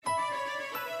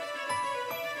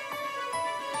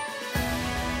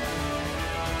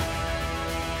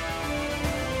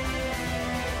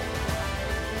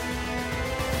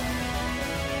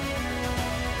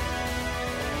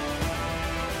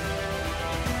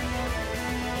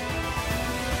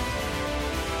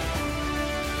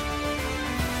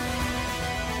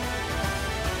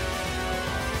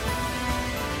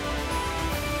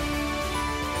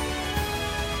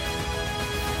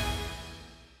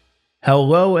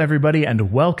Hello, everybody,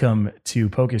 and welcome to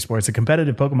Pokesports, a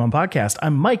competitive Pokemon podcast.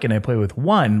 I'm Mike, and I play with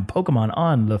one Pokemon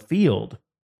on the field.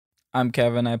 I'm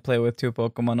Kevin. I play with two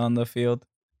Pokemon on the field.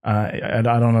 I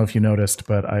don't know if you noticed,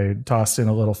 but I tossed in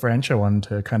a little French. I wanted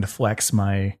to kind of flex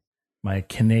my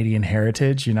Canadian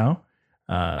heritage, you know?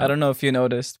 I don't know if you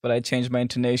noticed, but I changed my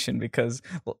intonation because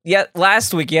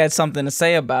last week you had something to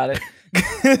say about it.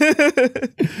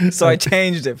 So I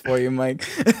changed it for you, Mike.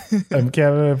 I'm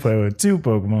Kevin. I play with two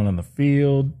Pokemon on the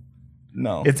field.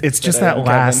 No. It's just that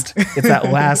last it's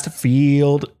that last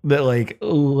field that like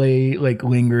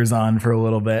lingers on for a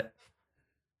little bit.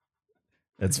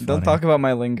 That's funny. Don't talk about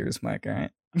my lingers, Mike, all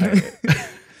right?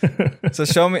 So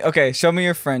show me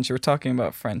your French. We're talking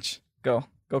about French. Go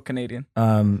Canadian.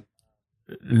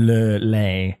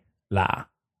 Le, la.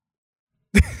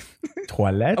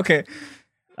 Toilette? Okay.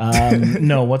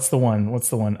 No, what's the one?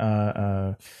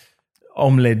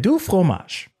 Omelette du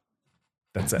fromage.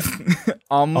 That's it.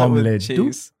 Omelette with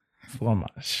cheese.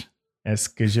 Fromage. Est-ce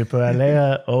que je peux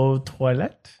aller aux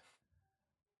toilettes?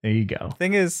 There you go.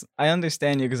 Thing is, I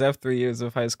understand you because I have 3 years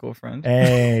of high school French.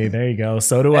 Hey, there you go.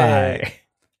 So do I.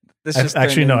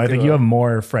 Actually, no. I think you have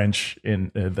more French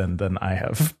than I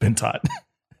have been taught.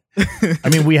 I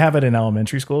mean, we have it in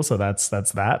elementary school, so that's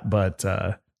that. But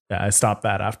I stopped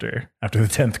that after the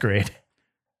 10th grade.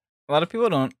 A lot of people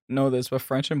don't know this, but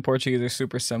French and Portuguese are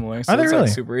super similar. So it's really?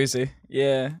 Like super easy.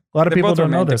 Yeah. A lot of people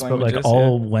don't know this, but like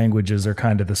all languages are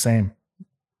kind of the same.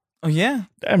 Oh yeah.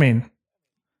 I mean,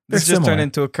 this just turned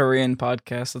into a Korean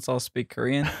podcast. Let's all speak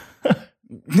Korean.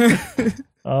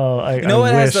 Oh,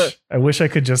 I wish I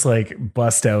could just like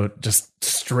bust out, just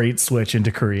straight switch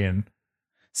into Korean.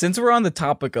 Since we're on the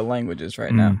topic of languages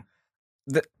right now,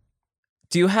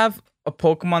 do you have a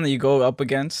Pokemon that you go up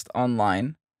against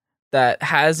online that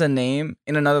has a name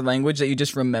in another language that you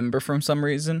just remember for some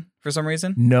reason?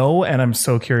 No, and I'm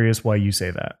so curious why you say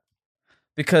that.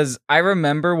 Because I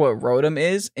remember what Rotom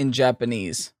is in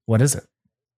Japanese. What is it?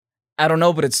 I don't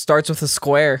know, but it starts with a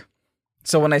square.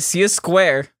 So when I see a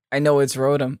square, I know it's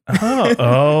Rotom.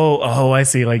 Oh, I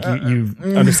see. Like you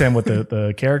understand what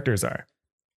the characters are.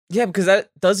 Yeah, because that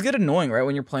does get annoying, right?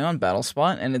 When you're playing on Battle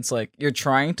Spot and it's like you're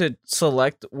trying to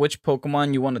select which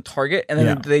Pokemon you want to target, and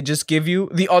then they just give you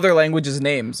the other language's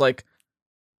names. Like,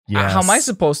 how am I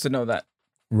supposed to know that?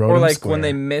 Rotom or like square. when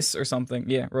they miss or something.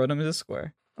 Yeah, Rotom is a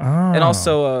square. Oh. And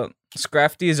also,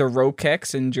 Scrafty is a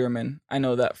Rokex in German. I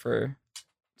know that for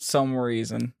some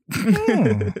reason.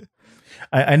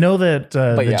 I know that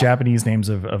the Japanese names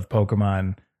of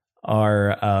Pokemon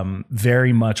are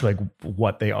very much like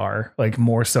what they are, like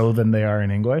more so than they are in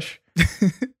English.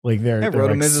 Like they're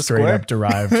like straight up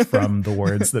derived from the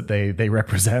words that they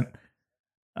represent.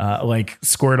 Like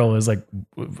Squirtle is like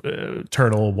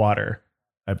turtle water,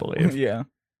 I believe. Yeah.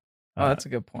 Oh, that's a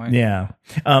good point. Yeah.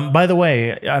 By the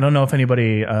way, I don't know if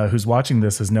anybody who's watching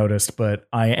this has noticed, but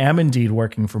I am indeed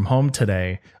working from home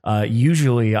today.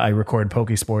 Usually I record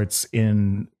Pokesports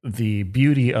in the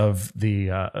beauty of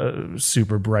the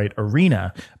super bright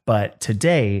arena. But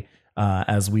today,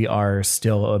 as we are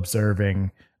still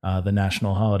observing the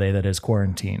national holiday that is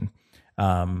quarantine,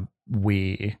 I'm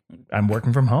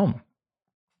working from home.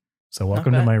 So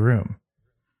welcome to my room.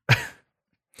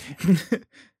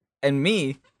 And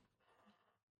me,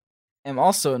 I'm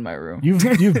also in my room.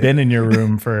 You've been in your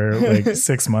room for like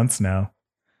 6 months now.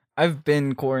 I've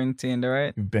been quarantined, all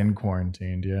right? You've been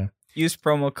quarantined, yeah. Use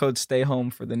promo code Stay Home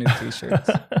for the new t-shirts.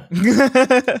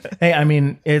 Hey, I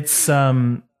mean, it's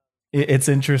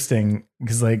interesting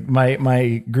because like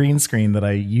my green screen that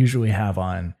I usually have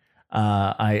on,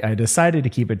 I decided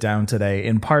to keep it down today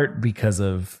in part because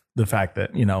of the fact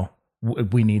that, you know,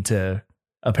 we need to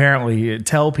apparently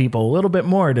tell people a little bit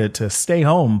more to stay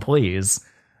home, please.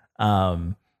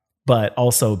 But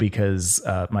also because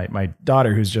my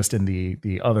daughter, who's just in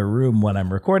the other room when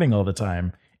I'm recording all the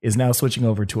time, is now switching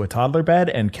over to a toddler bed.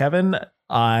 And Kevin,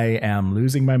 I am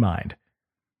losing my mind.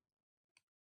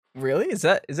 Really? Is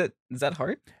that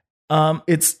hard?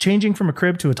 It's changing from a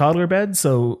crib to a toddler bed.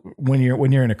 So when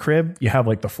you're in a crib, you have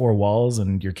like the four walls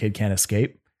and your kid can't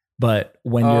escape. But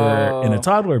when you're in a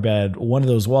toddler bed, one of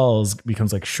those walls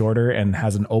becomes like shorter and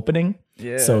has an opening.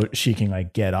 Yeah. So she can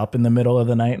like get up in the middle of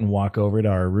the night and walk over to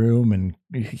our room and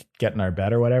get in our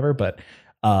bed or whatever. But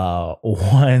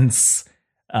once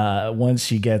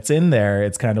she gets in there,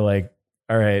 it's kind of like,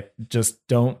 all right, just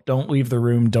don't leave the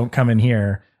room. Don't come in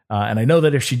here. And I know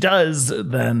that if she does,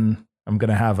 then I'm going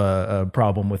to have a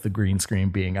problem with the green screen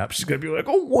being up. She's going to be like,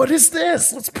 oh, what is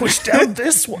this? Let's push down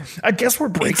this one. I guess we're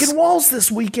breaking walls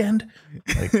this weekend.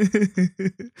 Like,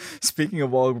 speaking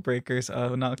of wall breakers,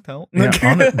 Noctowl.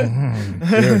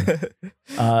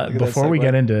 Before we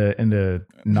get into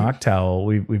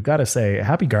Noctowl, we've got to say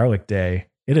happy Garlic Day.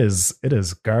 It is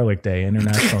Garlic Day,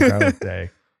 International Garlic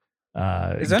Day.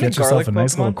 Get yourself a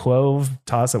nice little clove,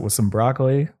 toss it with some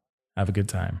broccoli, have a good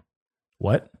time.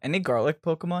 What? Any garlic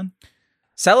Pokemon?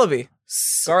 Celebi.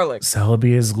 Garlic.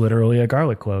 Celebi is literally a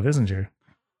garlic clove, isn't she?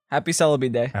 Happy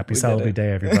Celebi Day. Happy Celebi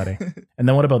Day, everybody. And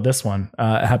then what about this one?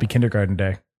 Happy Kindergarten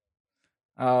Day.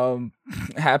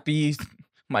 Happy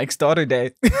Mike's Daughter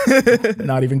Day.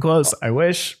 Not even close. I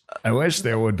wish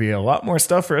there would be a lot more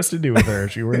stuff for us to do with her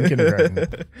if she were in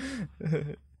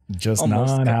kindergarten. Just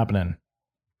almost not happening.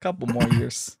 Couple more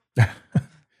years.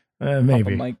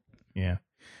 Maybe. Mike. Yeah.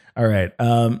 All right.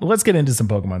 Let's get into some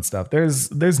Pokemon stuff.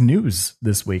 There's news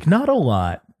this week. Not a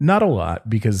lot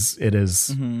because it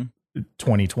is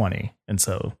 2020. And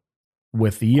so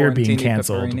with the year being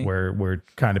canceled, we're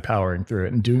kind of powering through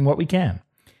it and doing what we can.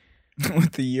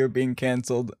 With the year being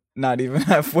canceled, not even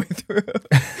halfway through.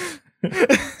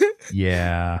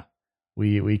 Yeah.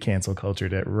 We cancel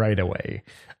cultured it right away.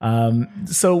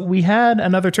 So we had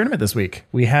another tournament this week.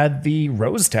 We had the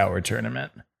Rose Tower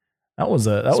tournament. That was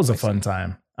a fun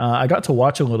time. I got to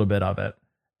watch a little bit of it,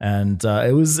 and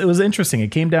it was interesting. It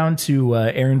came down to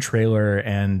Aaron Trailer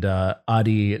and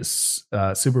Adi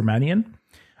Subramanian.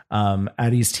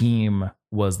 Adi's team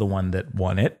was the one that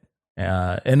won it,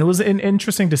 and it was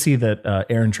interesting to see that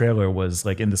Aaron Trailer was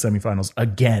like in the semifinals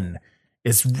again.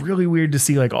 It's really weird to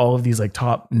see like all of these like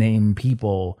top name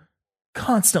people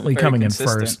constantly coming in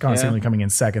first, constantly coming in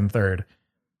second, third.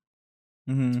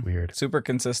 Mm-hmm. It's weird. Super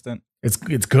consistent. It's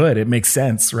good. It makes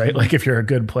sense, right? Like if you're a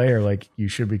good player, like you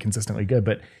should be consistently good.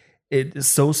 But it's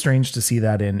so strange to see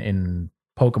that in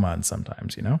Pokemon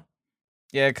sometimes, you know?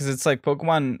 Yeah, because it's like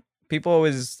Pokemon. People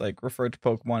always like refer to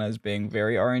Pokemon as being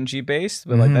very RNG based,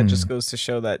 but like that just goes to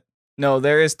show that no,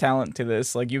 there is talent to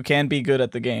this. Like you can be good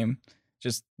at the game.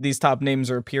 Just these top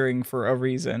names are appearing for a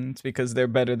reason. It's because they're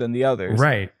better than the others.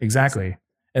 Right. Exactly.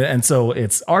 And so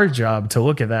it's our job to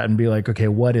look at that and be like, okay,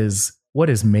 what is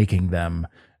making them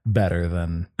better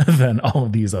than all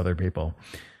of these other people?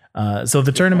 So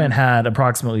the tournament had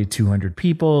approximately 200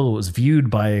 people. It was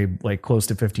viewed by like close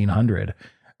to 1,500.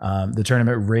 The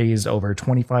tournament raised over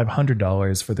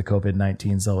 $2,500 for the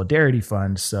COVID-19 Solidarity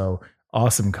Fund. So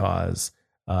awesome cause.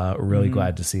 Really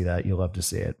glad to see that. You'll love to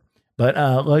see it. But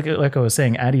like I was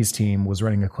saying, Adi's team was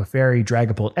running a Clefairy,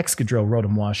 Dragapult, Excadrill,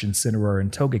 Rotom Wash, Incineroar,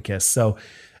 and Togekiss. So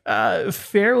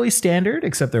fairly standard,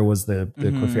 except there was the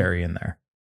Clefairy in there.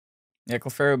 Yeah,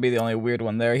 Clefairy would be the only weird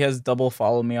one there. He has double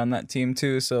Follow Me on that team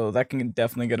too, so that can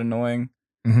definitely get annoying.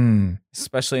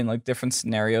 Especially in like different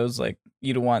scenarios. Like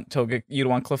you'd want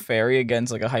Clefairy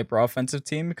against like a hyper offensive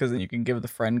team because then you can give the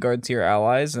Friend Guard to your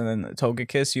allies, and then the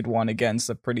Togekiss you'd want against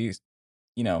a pretty,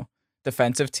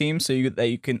 defensive team, so you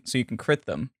can crit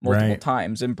them multiple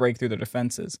times and break through their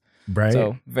defenses. Right.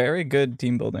 So very good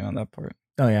team building on that part.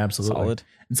 Oh yeah, absolutely. Solid.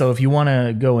 And so if you want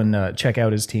to go and check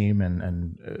out his team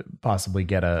and possibly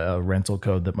get a rental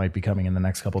code that might be coming in the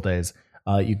next couple days,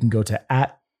 you can go to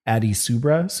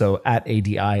 @Adisubra, so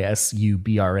 @ADISUBRA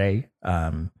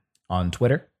on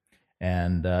Twitter,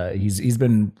 and he's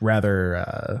been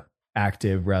rather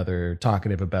active, rather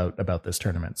talkative about this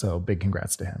tournament. So big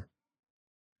congrats to him.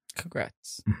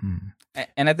 Congrats.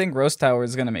 And I think Rose Tower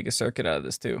is going to make a circuit out of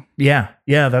this too. Yeah,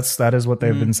 that is what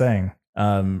they've been saying.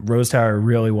 Rose Tower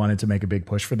really wanted to make a big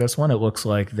push for this one. It looks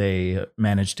like they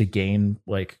managed to gain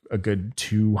like a good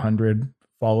 200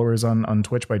 followers on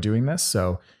Twitch by doing this.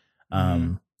 So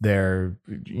they're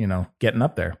getting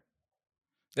up there.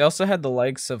 They also had the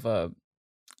likes of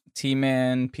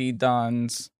T-Man,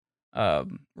 P-Dons,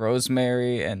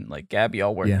 Rosemary, and like Gabby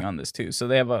all working on this too. So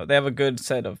they have a good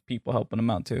set of people helping them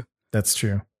out too. That's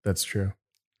true.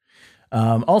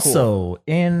 Also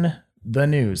in the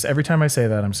news, every time I say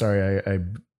that, I'm sorry, I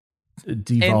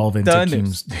devolve into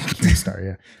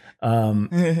Keemstar. Yeah.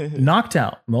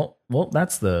 Noctowl. Well,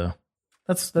 that's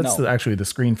actually the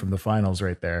screen from the finals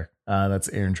right there. That's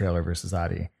Aaron Trailer versus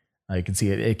Adi. You can see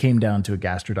it came down to a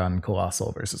Gastrodon and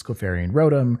Colossal versus Clefairy and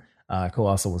Rotom.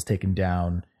 Colossal was taken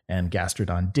down, and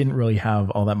Gastrodon didn't really have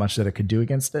all that much that it could do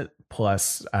against it.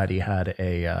 Plus, Adi had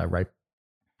a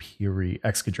Rhyperior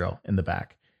Excadrill in the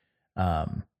back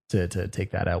to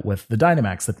take that out with the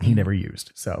Dynamax that he never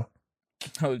used. So,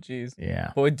 oh geez,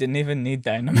 yeah, boy didn't even need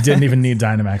Dynamax. He didn't even need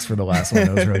Dynamax for the last one.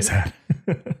 That was really sad.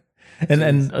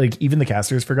 And like even the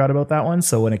casters forgot about that one.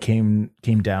 So when it came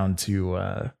down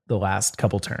to the last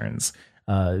couple turns,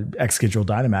 Excadrill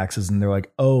Dynamaxes, and they're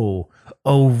like, oh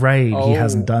right, he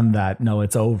hasn't done that. No,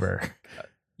 it's over.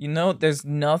 There's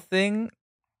nothing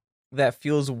that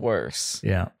feels worse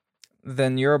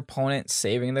than your opponent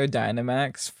saving their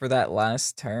Dynamax for that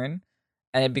last turn,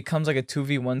 and it becomes like a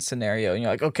 2v1 scenario, and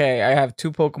you're like, okay, I have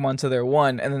 2 Pokemon to their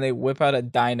 1, and then they whip out a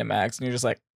Dynamax, and you're just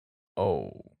like,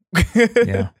 oh.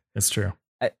 Yeah, it's true.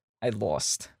 I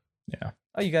lost. Yeah.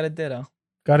 Oh, you got a Ditto.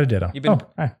 Got a Ditto.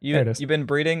 You've been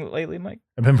breeding lately, Mike?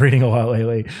 I've been breeding a lot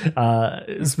lately,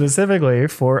 specifically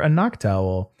for a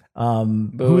Noctowl,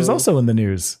 who is also in the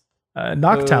news.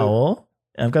 Noctowl,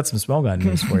 I've got some Smogon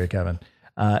news for you, Kevin.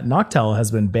 Noctowl has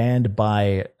been banned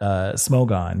by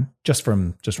Smogon just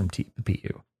from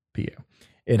PU.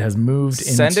 It has moved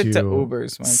Send it to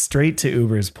Ubers, Mike. Straight to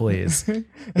Ubers, please.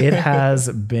 It has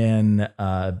been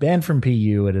banned from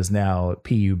PU. It is now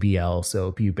PUBL,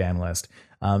 so PU ban list.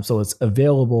 So it's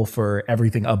available for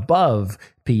everything above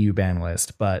PU ban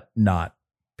list, but not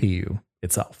PU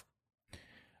itself.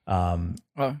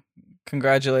 Well,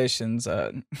 congratulations.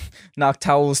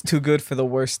 Noctowl is too good for the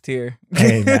worst tier.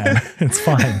 Hey, man, it's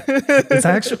fine. It's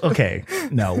actually okay.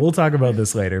 No, we'll talk about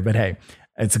this later, but hey,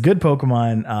 it's a good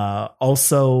Pokemon.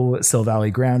 Also,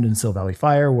 Silvally Ground and Silvally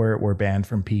Fire were banned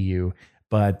from PU,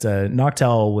 but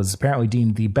Noctowl was apparently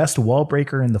deemed the best wall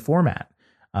breaker in the format,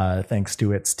 thanks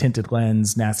to its Tinted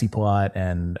Lens, Nasty Plot,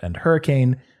 and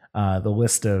Hurricane. The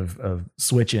list of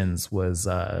switch-ins was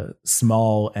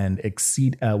small and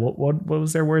exceed. What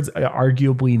was their words?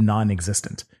 Arguably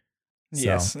non-existent. So,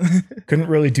 yes, couldn't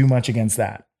really do much against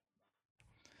that.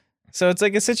 So it's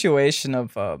like a situation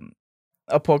of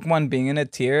a Pokemon being in a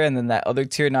tier and then that other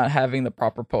tier not having the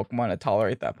proper Pokemon to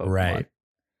tolerate that Pokemon. Right.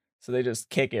 So they just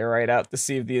kick it right out to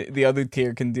see if the other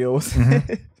tier can deal with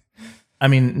it. I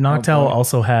mean, Noctowl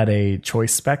also had a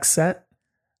choice spec set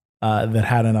that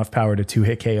had enough power to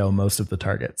 2-hit KO most of the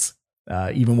targets,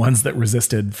 even ones that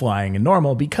resisted flying in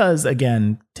normal because,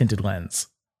 again, Tinted Lens.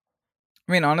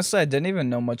 I mean, honestly, I didn't even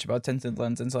know much about Tinted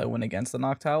Lens until I went against the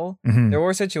Noctowl. Mm-hmm. There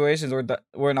were situations where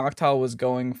Noctowl was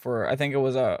going for, I think it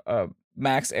was a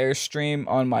max airstream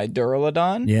on my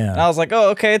Duraludon. Yeah. And I was like, oh,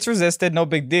 okay, it's resisted, no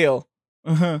big deal.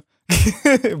 Bye,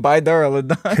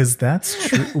 Duraludon. Because that's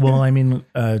true. Well, I mean,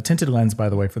 Tinted Lens, by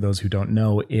the way, for those who don't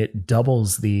know, it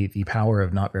doubles the power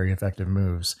of not very effective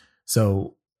moves.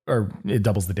 So, or it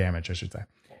doubles the damage, I should say.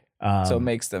 So it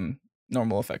makes them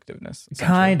normal effectiveness.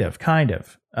 Kind of.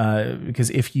 Because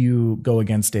if you go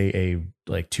against a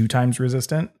like 2 times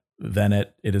resistant, then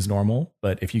it is normal.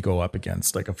 But if you go up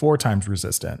against like a 4 times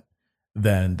resistant,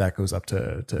 then that goes up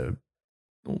to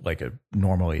like a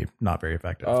normally not very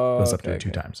effective. Goes up to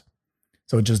 2 times.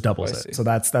 So it just doubles it. So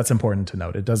that's important to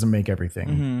note. It doesn't make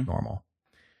everything normal.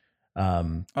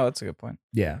 That's a good point.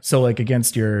 Yeah. So like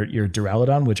against your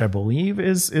Duraludon, which I believe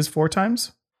is 4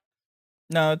 times.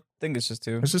 No, I think it's just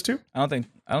 2. It's just 2? I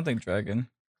don't think Dragon.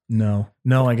 No,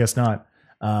 I guess not.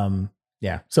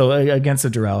 Yeah. So against the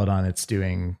Duraludon, it's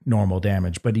doing normal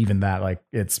damage, but even that, like,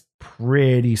 it's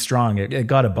pretty strong. It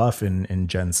got a buff in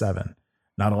Gen 7.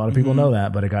 Not a lot of people know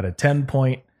that, but it got a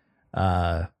 10-point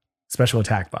special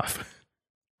attack buff.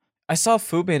 I saw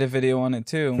Fu made a video on it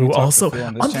too. Who also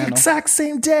on the exact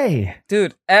same day.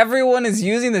 Dude, everyone is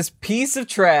using this piece of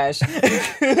trash.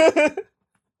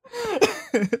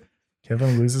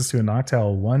 Kevin loses to a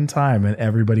Noctowl one time and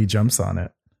everybody jumps on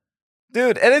it.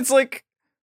 Dude, and it's like,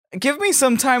 give me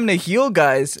some time to heal,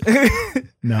 guys.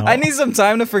 No. I need some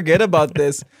time to forget about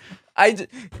this.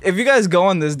 If you guys go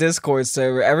on this Discord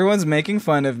server, everyone's making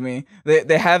fun of me.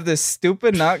 They have this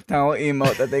stupid Noctowl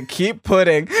emote that they keep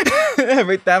putting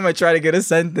every time I try to get a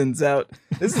sentence out.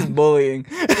 This is bullying.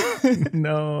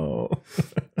 No.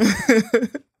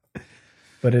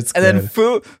 But it's and good.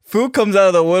 Then Fu comes out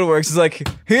of the woodworks. He's like,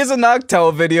 here's a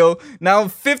Noctowl video. Now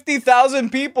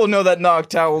 50,000 people know that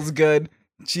Noctowl's good.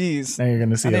 Jeez. Now you're going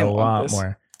to see it a lot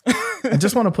more. I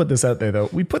just want to put this out there, though.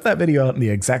 We put that video out in the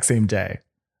exact same day.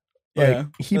 Like, yeah,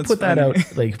 he put that out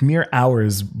like mere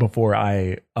hours before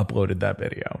I uploaded that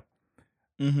video.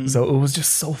 Mm-hmm. So it was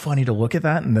just so funny to look at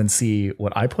that and then see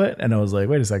what I put. And I was like,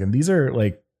 wait a second. These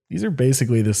are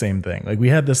basically the same thing. Like, we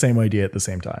had the same idea at the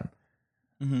same time.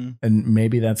 Mm-hmm. And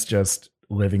maybe that's just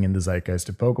living in the zeitgeist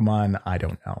of Pokemon. I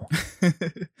don't know.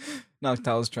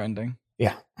 Noctowl's trending.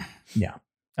 Yeah.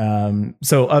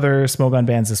 So other Smogon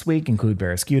bans this week include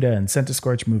Barraskewda and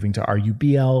Centiskorch moving to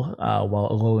RUBL, while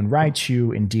Alolan Raichu,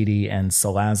 Indeedee, and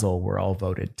Salazzle were all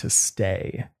voted to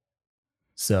stay.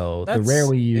 So that's the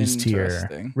rarely used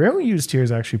tier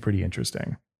is actually pretty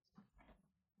interesting.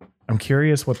 I'm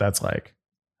curious what that's like.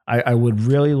 I would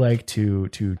really like to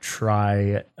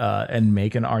try and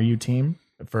make an RU team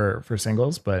for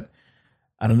singles, but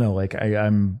I don't know. Like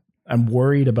I'm I'm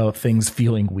worried about things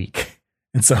feeling weak.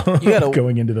 And so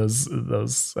going into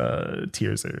those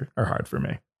tiers are hard for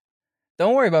me.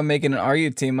 Don't worry about making an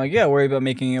RU team. Like, yeah, worry about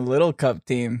making a little cup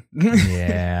team.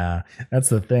 Yeah, that's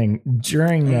the thing.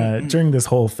 During this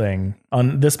whole thing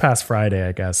on this past Friday,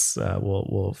 I guess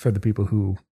we'll for the people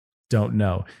who don't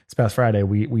know, this past Friday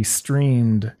we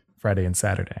streamed Friday and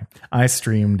Saturday. I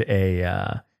streamed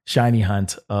a shiny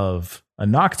hunt of a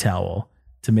Noctowl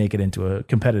to make it into a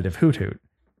competitive Hoot Hoot,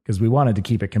 because we wanted to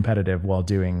keep it competitive while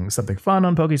doing something fun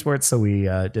on Pokesports. So we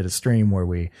did a stream where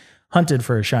we hunted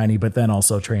for a shiny, but then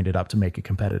also trained it up to make it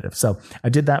competitive. So I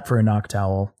did that for a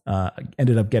Noctowl.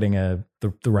 Ended up getting the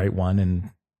right one and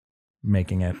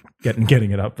getting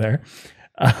it up there.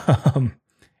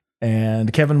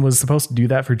 And Kevin was supposed to do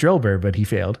that for Drillbur, but he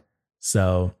failed.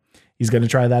 So he's going to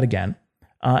try that again.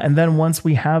 And then once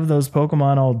we have those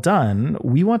Pokemon all done,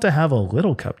 we want to have a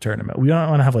Little Cup tournament. We don't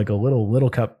want to have like a little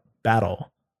Cup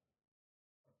battle.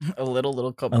 A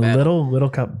little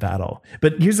cup battle.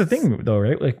 But here's the thing though,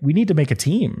 right? Like we need to make a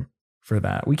team for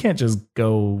that. We can't just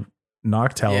go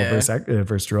Noctowl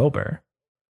versus Drillbur.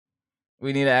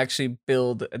 We need to actually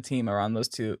build a team around those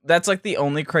two. That's like the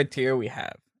only criteria we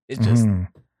have. It's just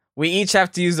we each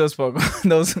have to use those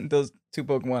Pokemon, those two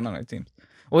Pokemon on our teams.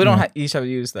 Well, we don't each have to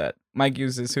use that. Mike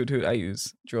uses Hoot Hoot, I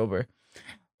use Drillbur.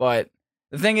 But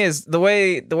the thing is, the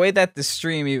way that the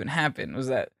stream even happened was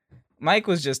that Mike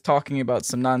was just talking about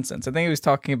some nonsense. I think he was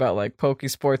talking about like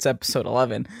Pokesports episode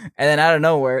 11. And then out of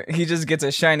nowhere, he just gets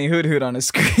a shiny Hoot Hoot on his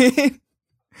screen.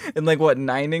 In like, what,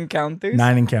 9 encounters?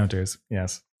 9 encounters,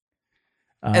 yes.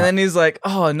 And then he's like,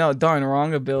 oh, no, darn,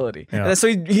 wrong ability. Yeah. And so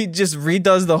he just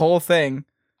redoes the whole thing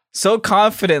so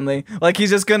confidently. Like he's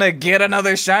just going to get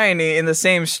another shiny in the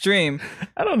same stream.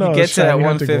 I don't know. He gets it at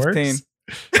 115.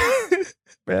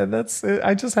 Man,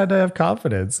 I just had to have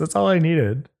confidence. That's all I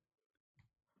needed.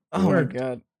 Oh my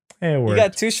god! Hey, you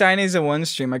got 2 shinies in one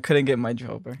stream. I couldn't get my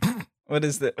Drillbur. What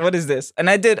is this? What is this? And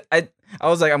I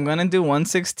was like, I'm gonna do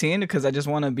 116 because I just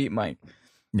want to beat Mike.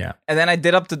 Yeah. And then I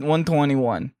did up to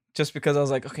 121 just because I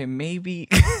was like, okay, maybe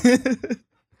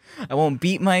I won't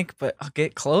beat Mike, but I'll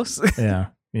get close. Yeah.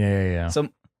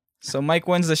 So Mike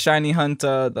wins the shiny hunt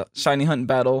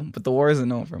battle, but the war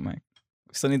isn't over, Mike.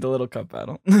 We still need the Little Cup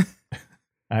battle.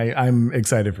 I'm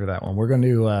excited for that one. We're going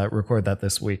to record that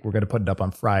this week. We're going to put it up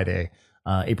on Friday,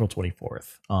 April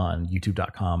 24th on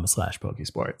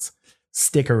youtube.com/Pokesports.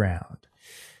 Stick around.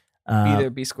 Be there,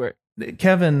 be square.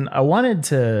 Kevin, I wanted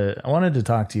to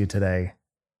talk to you today.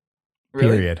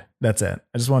 Really? Period. That's it.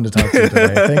 I just wanted to talk to you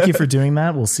today. Thank you for doing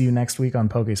that. We'll see you next week on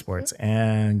Pokesports.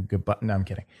 And goodbye. No, I'm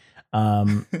kidding.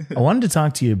 I wanted to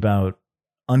talk to you about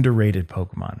underrated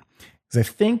Pokemon, because I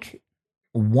think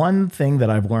one thing that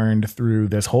I've learned through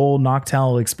this whole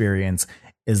Noctowl experience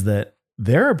is that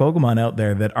there are Pokemon out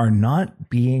there that are not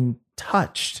being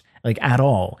touched like at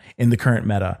all in the current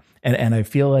meta. And I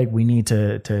feel like we need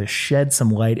to shed some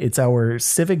light. It's our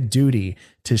civic duty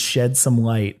to shed some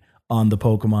light on the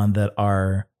Pokemon that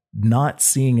are not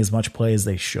seeing as much play as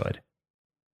they should.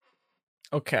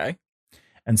 Okay.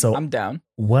 And so I'm down.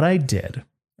 What I did,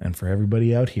 and for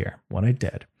everybody out here,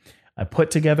 I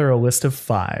put together a list of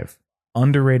 5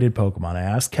 underrated Pokemon. I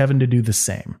asked Kevin to do the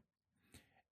same.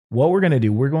 What we're going to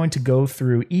do, we're going to go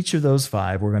through each of those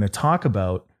 5. We're going to talk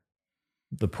about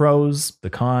the pros, the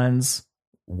cons,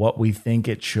 what we think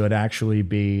it should actually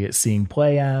be seeing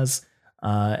play as,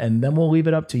 and then we'll leave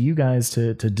it up to you guys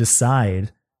to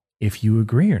decide if you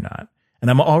agree or not.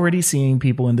 And I'm already seeing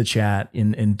people in the chat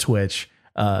in Twitch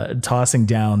tossing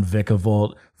down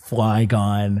Vikavolt,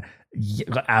 Flygon.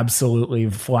 Absolutely,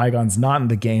 Flygon's not in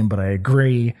the game, but I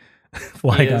agree.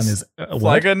 Flygon is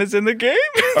Flygon is in the game.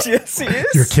 Yes, he is.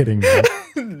 You're kidding me.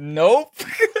 Nope.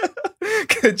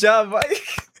 Good job, Mike.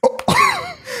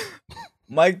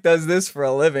 Mike does this for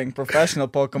a living. Professional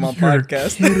Pokemon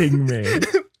podcast. You're kidding me.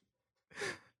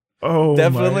 Oh,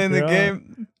 definitely in the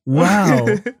game. Wow.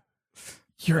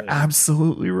 You're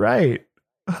absolutely right.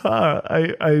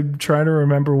 I'm trying to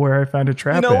remember where I found a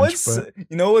Trapinch.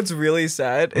 You know what's really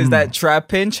sad is that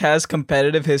Trapinch has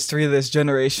competitive history this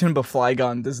generation, but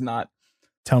Flygon does not.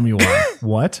 Tell me why.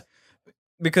 What?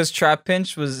 Because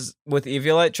Trapinch was with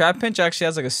Eviolite. Trapinch actually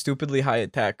has like a stupidly high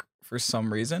attack for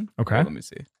some reason. Okay. Let me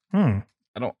see. I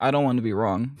don't want to be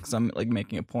wrong because I'm like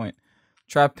making a point.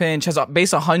 Trapinch has a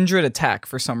base 100 attack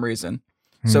for some reason.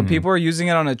 So people are using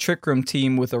it on a Trick Room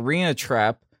team with Arena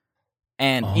Trap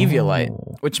and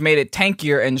Eviolite, which made it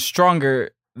tankier and stronger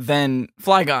than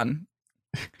Flygon.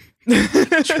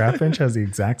 Trapinch has the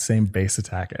exact same base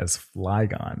attack as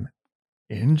Flygon.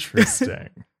 Interesting.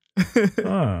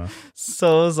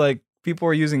 So it was like people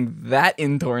were using that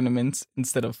in tournaments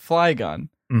instead of Flygon.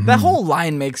 That whole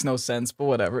line makes no sense, but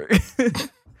whatever.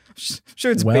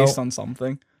 Sure, it's based on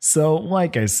something. So,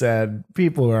 like I said,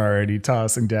 people are already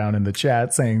tossing down in the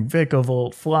chat saying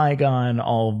Vikavolt, Flygon,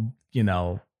 all,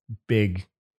 big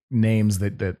names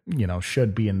that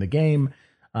should be in the game.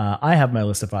 I have my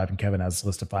list of 5 and Kevin has a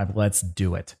list of 5. Let's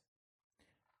do it.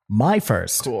 My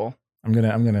first. Cool. I'm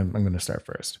gonna start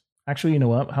first. Actually, you know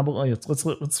what? How about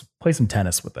let's play some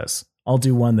tennis with this. I'll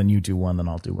do one, then you do one, then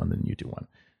I'll do one, then you do one.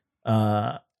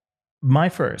 My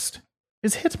first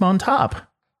is Hitmontop.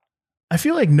 I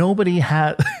feel like nobody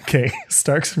had. Okay,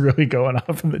 Stark's really going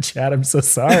off in the chat. I'm so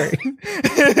sorry.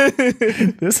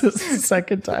 This is the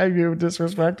second time you've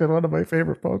disrespected one of my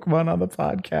favorite Pokemon on the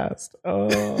podcast.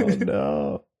 Oh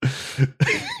no!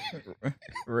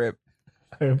 Rip.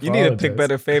 You need to pick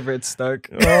better favorites, Stark.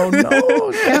 Oh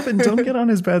no, Kevin! Don't get on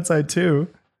his bad side too.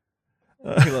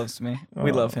 He loves me.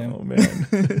 We love him. Oh man.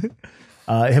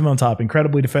 Hitmontop,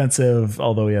 incredibly defensive,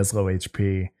 although he has low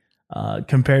HP.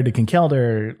 Compared to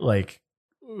Conkeldurr, like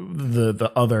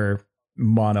the other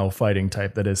mono fighting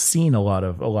type that has seen a lot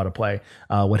of play.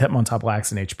 What Hitmontop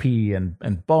lacks in HP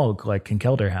and bulk, like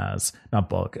Conkeldurr has, not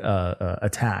bulk,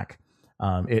 attack.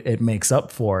 It makes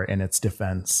up for in its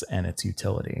defense and its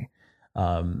utility.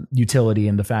 Utility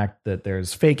in the fact that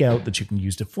there's fake out that you can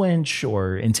use to flinch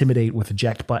or intimidate with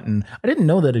eject button. I didn't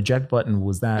know that eject button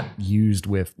was that used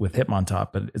with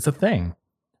Hitmontop, but it's a thing.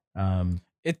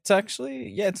 It's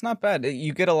actually, it's not bad.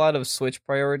 You get a lot of switch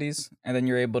priorities, and then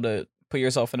you're able to put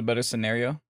yourself in a better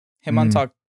scenario. Hitmontop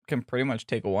can pretty much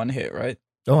take a one hit, right?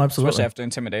 Oh, absolutely. Especially after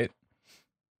intimidate.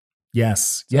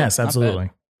 Yes, yes, absolutely.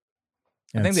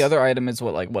 Yeah, I think the other item is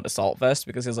what Assault Vest,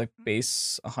 because it's like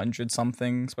base 100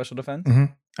 something special defense.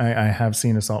 Mm-hmm. I have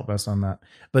seen Assault Vest on that,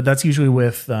 but that's usually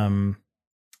with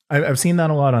I've seen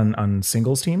that a lot on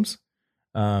singles teams.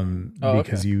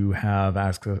 Because you have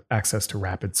access to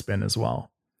Rapid Spin as well.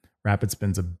 Rapid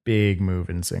Spin's a big move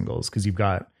in singles because you've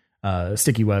got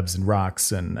sticky webs and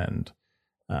rocks and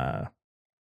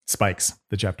spikes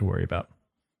that you have to worry about.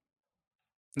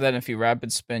 Then if you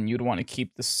Rapid Spin, you'd want to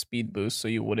keep the speed boost, so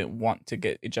you wouldn't want to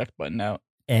get eject button out.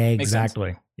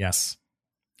 Exactly. Yes.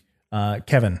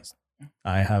 Kevin,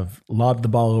 I have lobbed the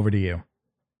ball over to you.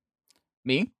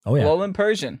 Me? Oh yeah. Alolan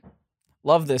Persian.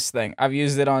 Love this thing. I've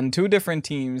used it on 2 different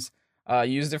teams.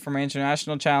 Used it for my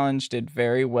international challenge. Did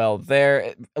very well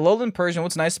there. Alolan Persian,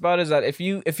 what's nice about it is that if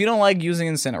you don't like using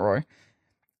Incineroar,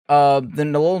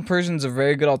 then Alolan Persian's a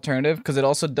very good alternative because it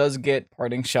also does get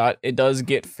Parting Shot. It does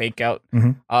get Fake Out.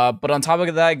 Mm-hmm. But on top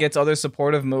of that, it gets other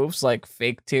supportive moves like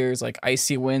Fake Tears, like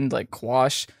Icy Wind, like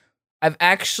Quash. I've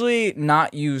actually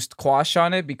not used Quash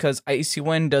on it because Icy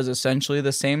Wind does essentially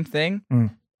the same thing.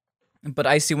 Mm. But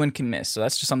Icy Wind can miss, so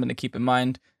that's just something to keep in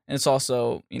mind. And it's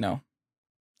also,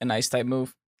 an ice type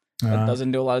move. It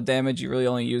doesn't do a lot of damage. You really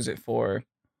only use it for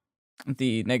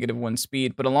the -1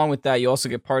 speed. But along with that, you also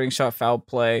get Parting Shot, Foul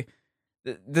Play.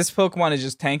 This Pokemon is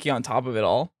just tanky on top of it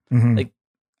all. Mm-hmm. Like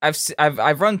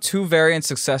I've run 2 variants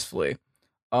successfully.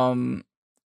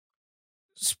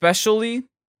 Especially,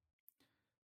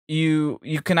 you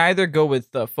can either go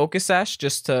with the Focus Sash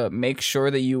just to make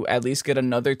sure that you at least get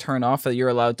another turn off that you're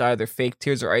allowed to either Fake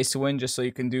Tears or Icy Wind, just so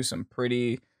you can do some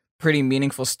pretty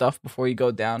meaningful stuff before you go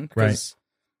down. Because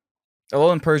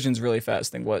Alolan Persian's really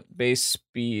fast thing. What base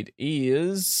speed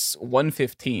is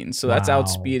 115, so that's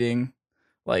outspeeding,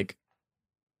 like,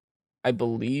 I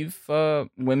believe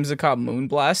Whimsicott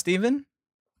Moonblast even.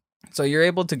 So you're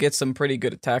able to get some pretty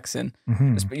good attacks in.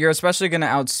 Mm-hmm. You're especially going to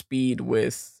outspeed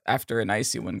with after an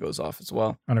Icy Wind goes off as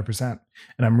well. 100%.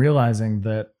 And I'm realizing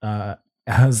that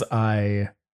as I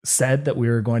said that we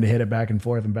were going to hit it back and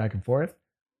forth,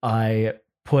 I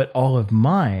put all of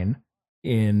mine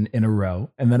in a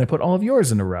row, and then I put all of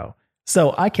yours in a row.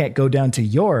 So I can't go down to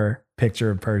your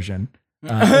picture of Persian for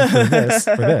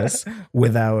this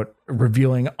without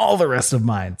revealing all the rest of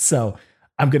mine. So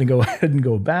I'm going to go ahead and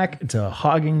go back to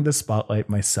hogging the spotlight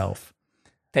myself.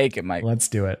 Take it, Mike. Let's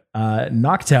do it.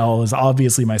 Noctowl is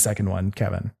obviously my second one,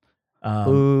 Kevin.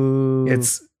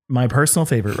 It's my personal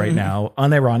favorite right now.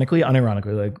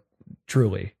 Unironically, like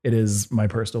truly, it is my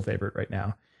personal favorite right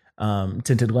now.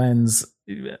 Tinted Lens,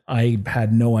 I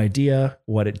had no idea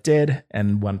what it did.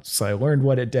 And once I learned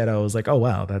what it did, I was like, oh,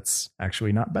 wow, that's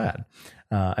actually not bad.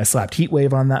 I slapped Heat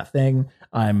Wave on that thing.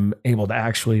 I'm able to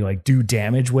actually like do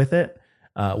damage with it.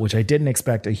 Which I didn't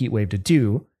expect a Heat Wave to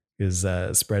do, is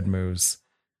spread moves,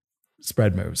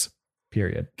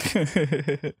 period.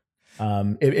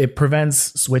 It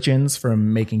prevents switch-ins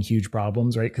from making huge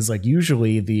problems, right? Because like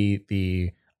usually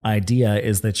the idea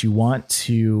is that you want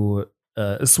to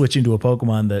switch into a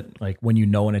Pokemon that, like, when you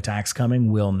know an attack's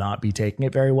coming, will not be taking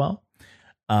it very well.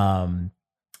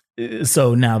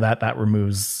 So now that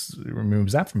removes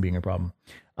that from being a problem.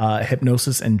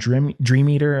 Hypnosis and Dream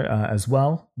Eater as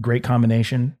well. Great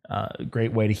combination.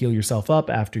 Great way to heal yourself up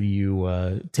after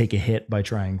you take a hit by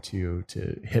trying to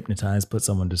hypnotize, put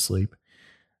someone to sleep.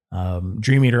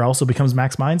 Dream Eater also becomes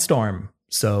Max Mindstorm.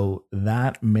 So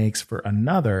that makes for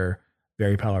another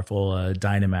very powerful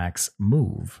Dynamax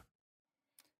move.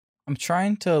 I'm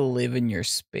trying to live in your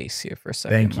space here for a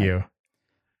second. Thank you.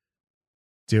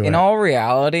 In all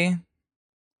reality,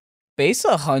 base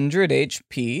 100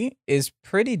 HP is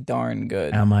pretty darn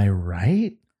good. Am I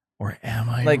right? Or am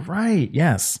I right?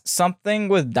 Yes. Something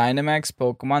with Dynamax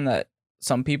Pokemon that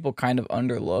some people kind of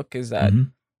underlook is that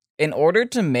in order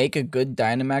to make a good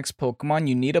Dynamax Pokemon,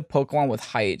 you need a Pokemon with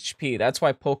high HP. That's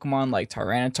why Pokemon like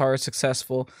Tyranitar are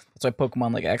successful. That's why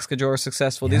Pokemon like Excadrill are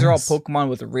successful. Yes. These are all Pokemon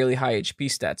with really high HP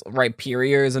stats.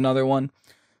 Rhyperior is another one.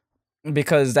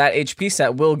 Because that HP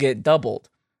stat will get doubled.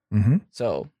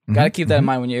 So got to keep that in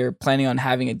mind when you're planning on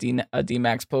having a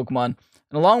D-Max Pokemon. And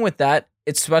along with that,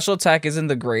 its special attack isn't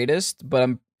the greatest,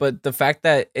 but the fact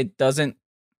that it doesn't,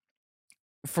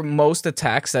 for most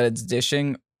attacks that it's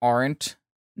dishing aren't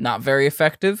not very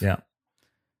effective. Yeah,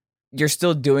 you're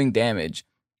still doing damage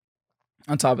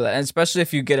on top of that, and especially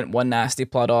if you get one Nasty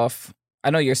Plot off. I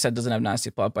know your set doesn't have Nasty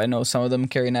Plot, but I know some of them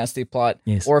carry Nasty Plot.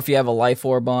 Yes. Or if you have a Life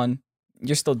Orb on,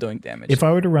 you're still doing damage. If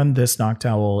I were to run this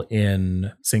Noctowl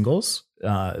in singles,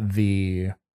 I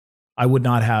would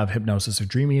not have Hypnosis or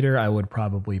Dream Eater. I would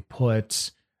probably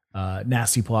put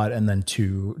Nasty Plot and then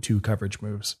two coverage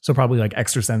moves. So probably like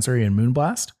Extrasensory and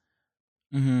Moonblast.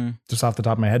 Just off the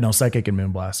top of my head. No, Psychic and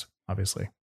Moonblast, obviously.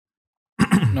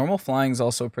 Normal Flying is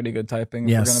also pretty good typing,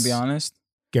 if we're going to be honest.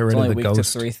 Get rid of the weak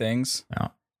Ghost. To 3 things. Yeah.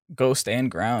 Ghost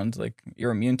and Ground. Like, you're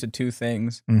immune to 2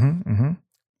 things.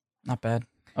 Not bad.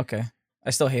 Okay. I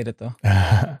still hate it though.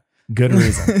 Good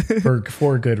reason.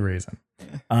 for good reason.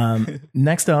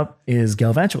 Next up is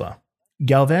Galvantula.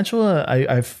 Galvantula,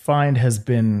 I find, has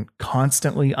been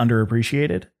constantly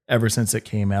underappreciated ever since it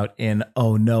came out in,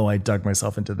 oh no, I dug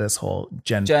myself into this hole.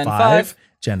 Gen 5.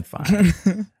 Gen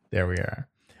 5. There we are.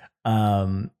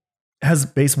 Has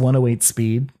base 108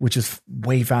 speed, which is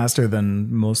way faster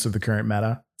than most of the current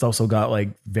meta. It's also got like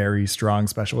very strong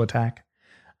special attack.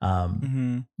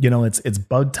 It's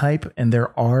bug type, and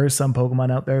there are some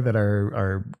Pokemon out there that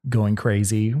are going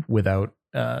crazy without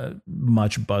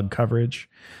much bug coverage.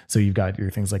 So you've got your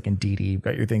things like Indeedee, you've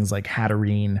got your things like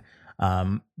Hatterene.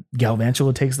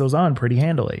 Galvantula takes those on pretty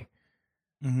handily.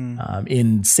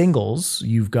 In singles,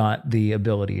 you've got the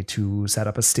ability to set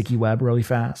up a sticky web really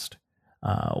fast,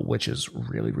 which is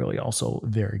really, really also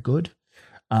very good.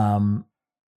 And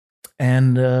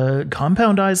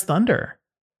Compound-Eyes Thunder.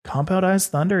 Compound-Eyes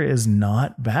Thunder is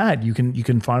not bad. You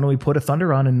can finally put a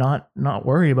Thunder on and not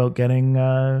worry about getting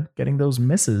those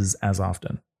misses as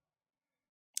often.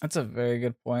 That's a very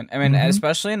good point. I mean,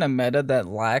 especially in a meta that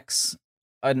lacks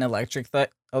an electric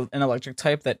type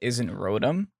that isn't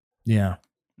Rotom. Yeah,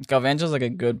 Galvantula is like a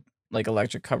good like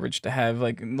electric coverage to have.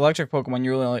 Like electric Pokemon,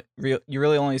 you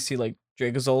really only see like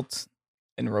Dragozolt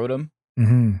and Rotom.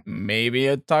 Maybe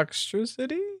a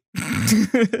Toxtricity.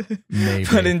 Maybe.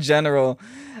 But in general,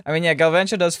 I mean, yeah,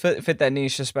 Galvantula does fit that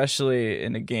niche, especially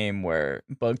in a game where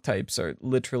bug types are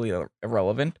literally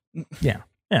irrelevant. Yeah.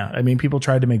 I mean, people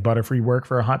tried to make Butterfree work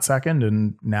for a hot second,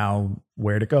 and now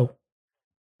where'd it go?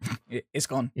 It's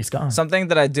gone. It's gone. Something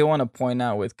that I do want to point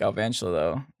out with Galvantula,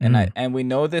 though, and we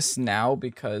know this now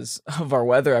because of our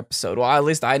weather episode. Well, at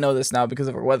least I know this now because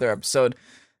of our weather episode.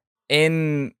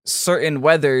 In certain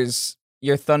weathers,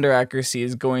 your Thunder accuracy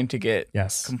is going to get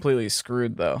completely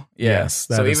screwed, though. Yeah. Yes.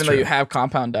 So even though you have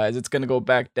Compound-Eyes, it's going to go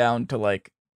back down to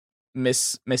like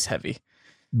miss heavy.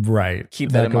 Right.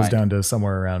 Keep that in mind. Goes down to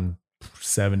somewhere around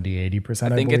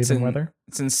 70-80%. I think it's in weather.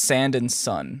 It's in Sand and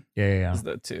Sun. Yeah. Is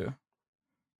the 2.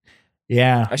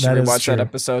 Yeah, I should rewatch that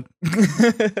episode.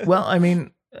 Well, I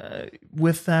mean,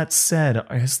 with that said,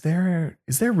 is there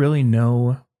really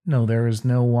there is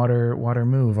no water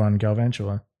move on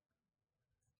Galvantula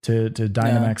to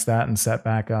Dynamax that and set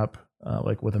back up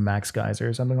like with a Max Geyser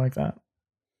or something like that?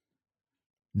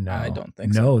 No, I don't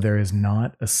think so. No, there is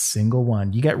not a single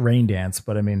one. You get Rain Dance,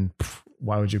 but I mean,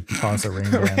 why would you toss a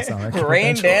Rain Dance on it?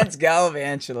 Rain Dance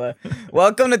Galvantula.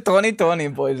 Welcome to 2020,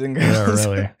 boys and girls.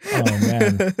 Yeah, really. Oh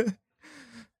man.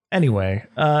 Anyway,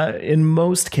 in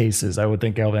most cases, I would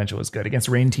think Galvantula is good against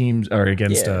rain teams or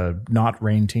against not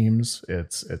rain teams.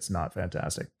 It's not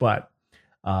fantastic. But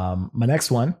my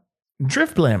next one,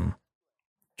 Drifblim.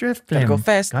 Gotta go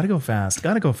fast. Gotta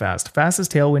go fast.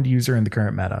 Fastest Tailwind user in the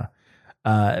current meta.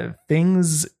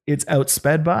 Things it's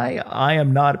outsped by, I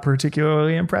am not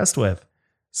particularly impressed with.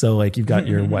 So like you've got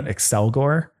your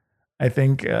Excelgor, I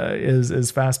think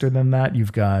is faster than that.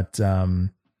 You've got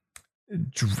certain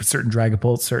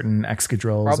Dragapult, certain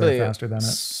Excadrills probably are faster than it.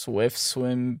 Swift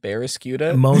Swim,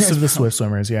 Barraskewda. Most of the Swift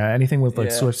Swimmers, yeah. Anything with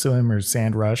like Swift Swim or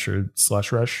Sand Rush or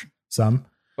Slush Rush, some.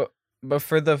 But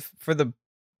for the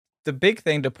big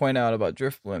thing to point out about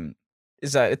Drifblim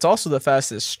is that it's also the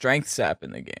fastest Strength Sap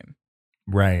in the game.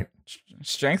 Right.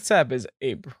 Strength Sap is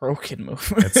a broken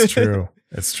move. It's true.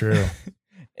 It's true.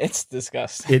 It's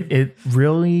disgusting. It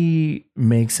really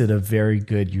makes it a very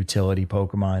good utility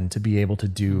Pokemon to be able to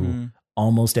do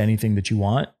almost anything that you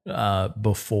want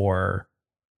before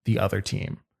the other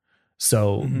team.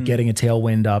 So getting a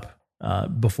Tailwind up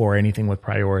before anything with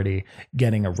priority,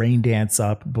 getting a Rain Dance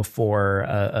up before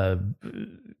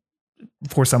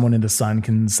someone in the sun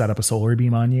can set up a Solar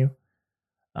Beam on you.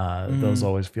 Those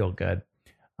always feel good.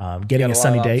 Getting a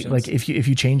Sunny Day, like if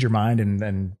you change your mind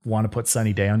and want to put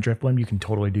Sunny Day on Drifblim, you can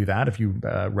totally do that if you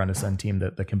run a Sun team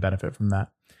that can benefit from that.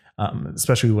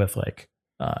 Especially with like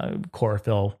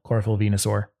Chlorophyll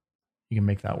Venusaur, you can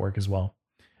make that work as well.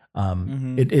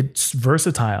 It's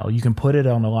versatile. You can put it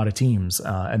on a lot of teams,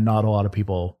 and not a lot of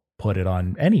people put it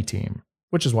on any team,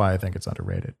 which is why I think it's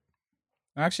underrated.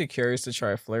 I'm actually curious to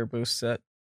try a Flare Boost set.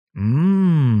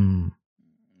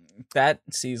 That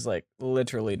sees like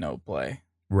literally no play.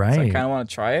 Right. So I kind of want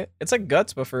to try it. It's like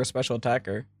Guts, but for a special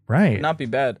attacker. Right. Would not be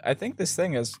bad. I think this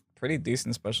thing has pretty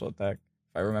decent special attack.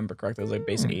 If I remember correctly, it was like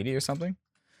base 80 or something.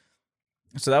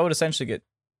 So that would essentially get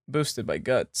boosted by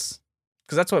Guts.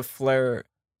 Because that's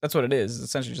what it is. It's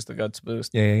essentially just the Guts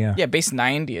boost. Yeah. Yeah, base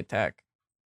 90 attack.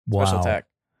 Special attack.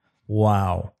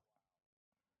 Wow.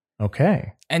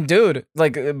 Okay. And dude,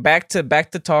 like back to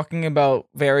talking about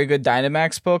very good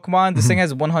Dynamax Pokemon, this thing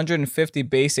has 150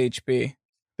 base HP.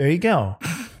 There you go.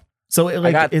 So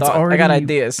I got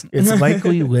ideas. It's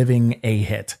likely living a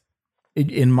hit.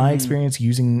 In my experience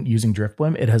using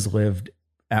Drifblim, it has lived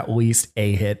at least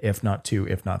a hit, if not two,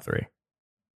 if not three.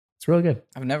 It's really good.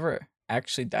 I've never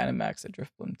actually Dynamaxed a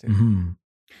Drifblim too.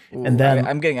 Ooh, and then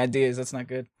I'm getting ideas. That's not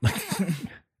good.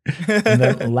 And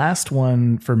then the last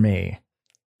one for me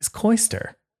is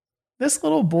Cloyster. This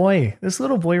little boy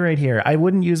right here. I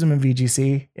wouldn't use him in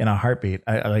VGC in a heartbeat.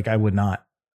 I would not.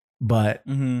 But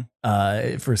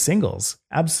for singles,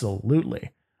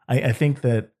 absolutely. I think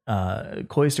that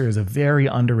Cloyster is a very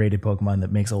underrated Pokemon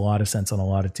that makes a lot of sense on a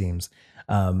lot of teams.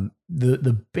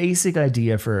 The basic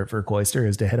idea for Cloyster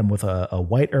is to hit him with a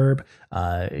white herb,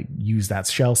 use that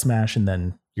Shell Smash, and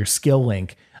then your skill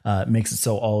link makes it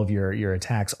so all of your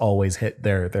attacks always hit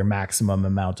their maximum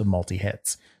amount of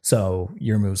multi-hits. So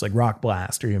your moves like Rock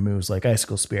Blast or your moves like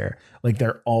Icicle Spear, like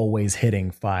they're always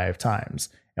hitting 5 times.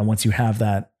 And once you have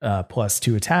that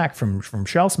 +2 attack from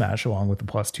Shell Smash along with the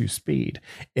 +2 speed,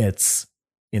 it's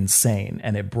insane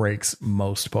and it breaks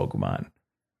most Pokemon.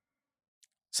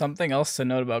 Something else to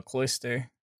note about Cloyster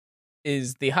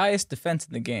is the highest defense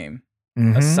in the game,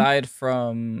 aside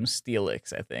from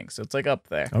Steelix, I think. So it's like up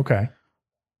there. Okay.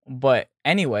 But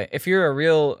anyway, if you're a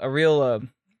real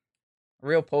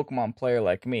Pokemon player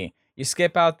like me, you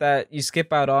skip out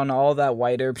on all that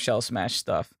white herb Shell Smash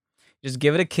stuff. Just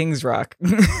give it a King's Rock.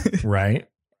 Right.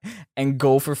 And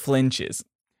go for flinches.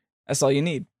 That's all you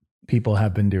need. People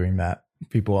have been doing that.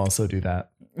 People also do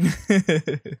that.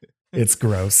 It's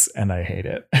gross and I hate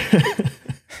it.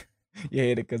 You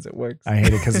hate it because it works. I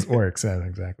hate it because it works. Yeah,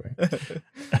 exactly.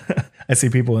 I see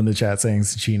people in the chat saying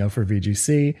Cinccino for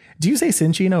VGC. Do you say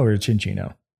Cinccino or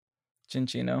Cinccino?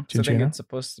 Cinccino. So I think it's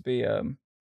supposed to be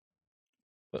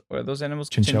what are those animals?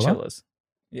 Chinchillas.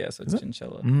 Yeah, so it's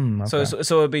Chinchilla. Okay.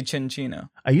 So it'd be Cinccino.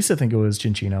 I used to think it was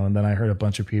Cinccino, and then I heard a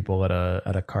bunch of people at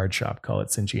a card shop call it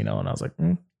Cinccino, and I was like,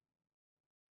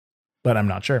 But I'm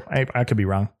not sure. I could be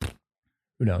wrong.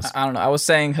 Who knows? I don't know. I was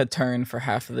saying Haturn for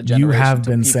half of the generation. You have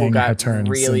been saying Haturn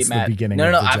really since mad. the beginning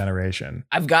of the generation.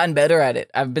 I've gotten better at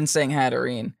it. I've been saying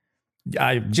Hatterene.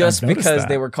 Just because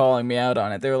they were calling me out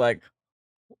on it. They were like,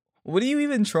 what are you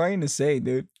even trying to say,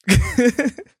 dude?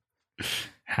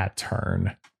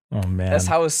 Haturn. Oh, man. That's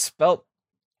how it's spelt.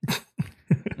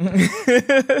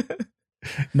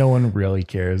 No one really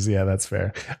cares. Yeah, that's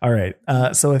fair. All right.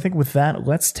 So I think with that,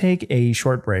 let's take a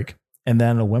short break. And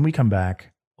then when we come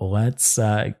back, let's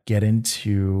get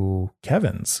into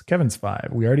Kevin's 5.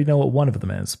 We already know what one of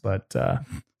them is, but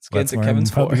let's learn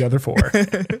Kevin's about 4. the other 4.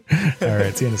 All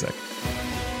right. See you in a sec.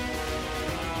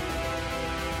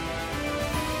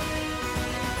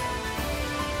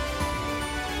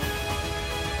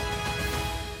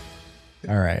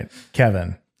 All right,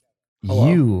 Kevin, Hello.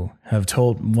 You have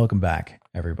welcome back,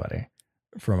 everybody,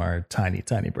 from our tiny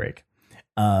break.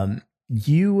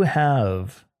 You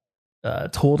have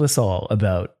told us all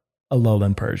about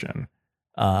Alolan Persian.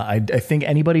 I think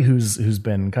anybody who's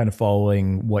been kind of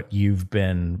following what you've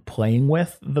been playing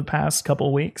with the past couple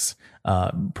of weeks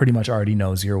pretty much already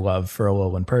knows your love for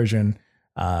Alolan Persian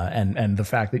and the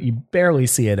fact that you barely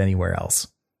see it anywhere else.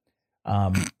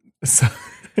 So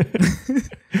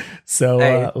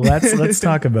Hey. Let's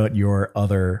talk about your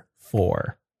other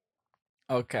 4.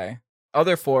 Okay.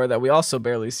 Other 4 that we also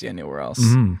barely see anywhere else.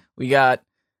 Mm-hmm. We got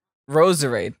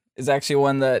Roserade is actually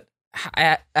one that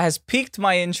has piqued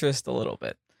my interest a little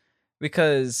bit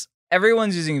because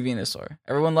everyone's using Venusaur.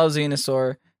 Everyone loves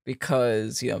Venusaur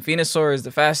because, Venusaur is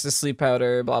the fastest sleep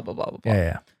powder, blah, blah, blah, blah, blah.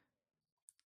 Yeah.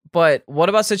 But what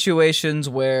about situations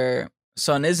where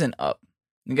Sun isn't up?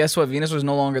 And guess what? Venusaur is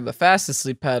no longer the fastest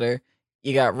sleep powder.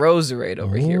 You got Roserade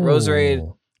over here.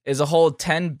 Roserade is a whole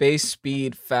 10 base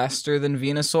speed faster than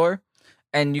Venusaur.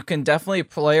 And you can definitely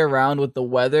play around with the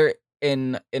weather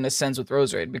in a sense with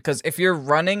Roserade. Because if you're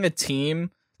running a team,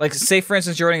 like say for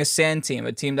instance, you're running a sand team,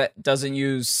 a team that doesn't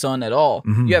use Sun at all,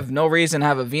 you have no reason to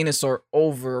have a Venusaur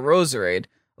over a Roserade.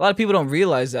 A lot of people don't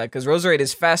realize that because Roserade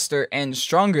is faster and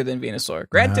stronger than Venusaur.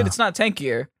 Granted, it's not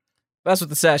tankier, but that's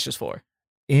what the Sash is for.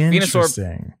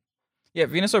 Interesting.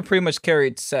 Venusaur pretty much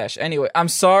carried Sash. Anyway, I'm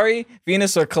sorry,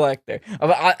 Venusaur collector.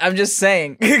 I'm just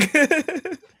saying.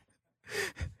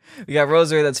 We got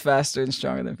Roserade that's faster and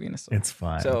stronger than Venusaur. It's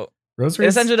fine. So Roserade it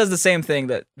essentially does the same thing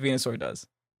that Venusaur does.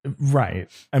 Right.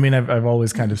 I mean, I've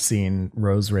always kind of seen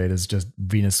Roserade as just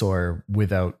Venusaur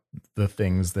without the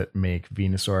things that make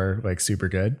Venusaur like super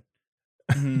good.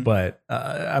 Mm-hmm. But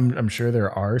I'm sure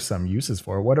there are some uses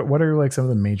for it. What are like some of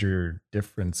the major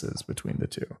differences between the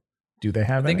two? Do they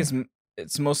have? I think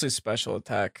it's mostly special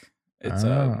attack. It's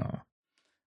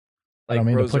like I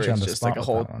mean, to put you on the spot just like a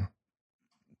whole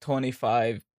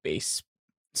 25 base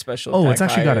special attack. Oh, it's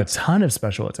actually got a ton of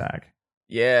special attack.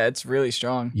 Yeah, it's really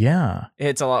strong. Yeah. It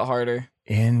hits a lot harder.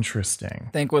 Interesting.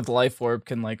 I think with Life Orb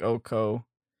can like OHKO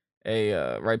a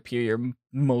Rhyperior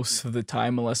most of the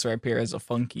time, unless Rhyperior has a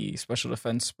funky special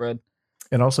defense spread.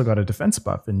 It also got a defense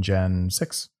buff in Gen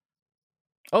 6.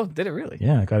 Oh, did it really?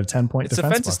 Yeah, it got a 10-point defense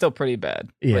defense buff. Is still pretty bad.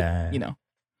 Yeah. But,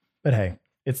 But hey,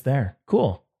 it's there.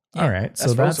 Cool. Yeah, all right.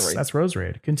 So that's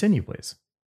Roserade. Continue, please.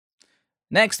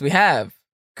 Next, we have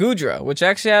Goodra, which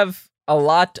actually have a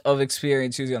lot of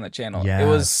experience using on the channel. Yes. It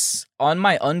was on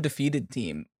my undefeated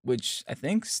team, which I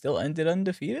think still ended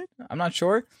undefeated. I'm not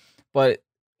sure. But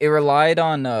it relied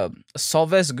on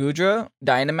Solvest Goodra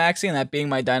Dynamaxing, and that being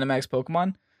my Dynamax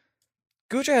Pokemon.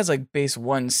 Goodra has like base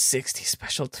 160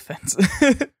 special defense.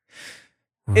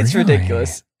 It's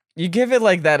ridiculous. You give it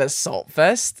like that Assault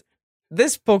Vest,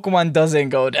 this Pokemon doesn't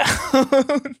go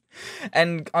down.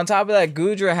 And on top of that,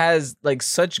 Goodra has like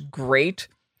such great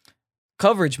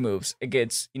coverage moves. It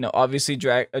gets, obviously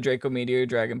a Draco Meteor,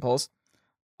 Dragon Pulse,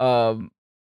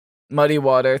 Muddy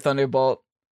Water, Thunderbolt.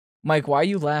 Mike, why are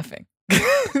you laughing?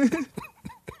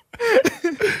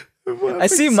 I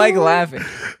see Mike laughing.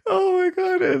 Oh my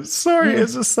god! I'm sorry.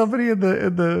 It's just somebody in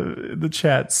the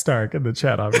chat. Stark in the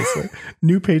chat, obviously.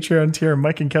 New Patreon tier.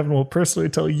 Mike and Kevin will personally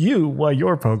tell you why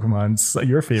your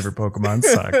favorite Pokemon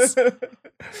sucks.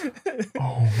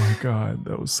 Oh my god,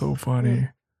 that was so funny.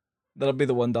 That'll be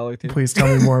the $1 tier. Please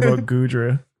tell me more about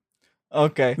Goodra.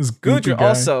 Okay, Goodra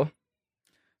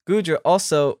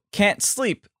also can't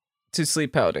sleep to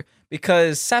Sleep Powder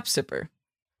because Sap Sipper,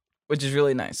 which is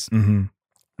really nice. Mm-hmm.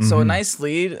 So a nice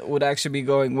lead would actually be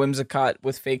going Whimsicott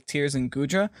with Fake Tears and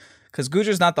Goodra, because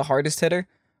Goodra's not the hardest hitter,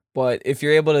 but if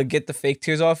you're able to get the Fake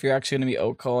Tears off, you're actually going to be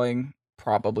OHKOing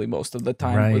probably most of the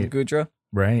time with Goodra.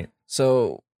 Right.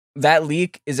 So that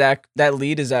lead is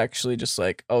actually just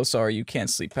like, oh, sorry, you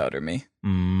can't Sleep Powder me.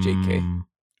 JK.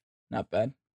 Not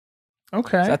bad.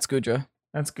 Okay. So that's Goodra.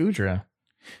 That's Goodra.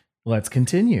 Let's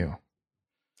continue.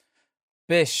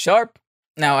 Bisharp.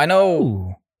 Now, I know...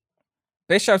 Ooh.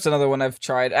 Bisharp's another one I've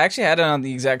tried. I actually had it on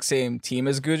the exact same team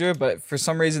as Goodra, but for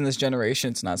some reason this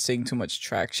generation it's not seeing too much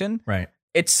traction. Right.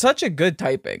 It's such a good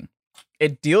typing.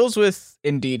 It deals with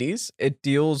Indeedee. It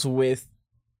deals with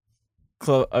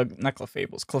not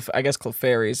Clefables. I guess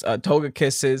Clefairies,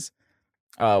 Togekisses,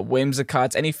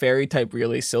 Whimsicotts, any fairy type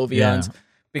really, Sylveons,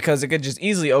 because it could just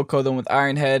easily OHKO them with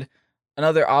Iron Head.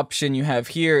 Another option you have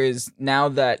here is now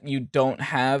that you don't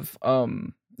have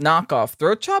knockoff,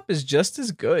 Throat Chop is just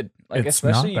as good. Like it's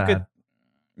especially not bad.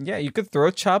 you could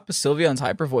Throat Chop a Sylveon's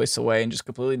Hyper Voice away and just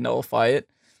completely nullify it.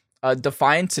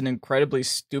 Defiance, an incredibly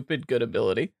stupid good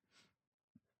ability,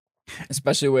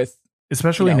 especially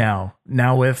now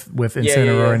with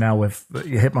Incineroar, now with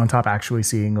Hitmontop actually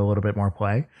seeing a little bit more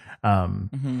play.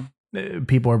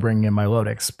 People are bringing in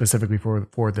Milotic specifically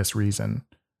for this reason.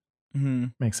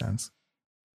 Makes sense.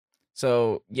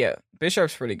 So yeah,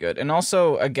 Bisharp's pretty good, and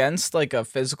also against like a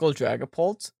physical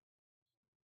Dragapult,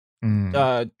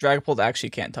 Dragapult actually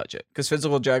can't touch it because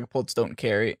physical Dragapults don't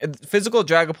carry. Physical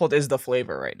Dragapult is the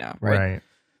flavor right now, right?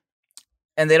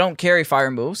 And they don't carry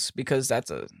fire moves because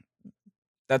that's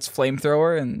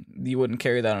flamethrower, and you wouldn't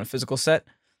carry that on a physical set.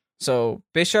 So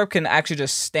Bisharp can actually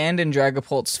just stand in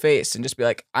Dragapult's face and just be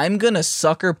like, "I'm gonna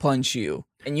sucker punch you,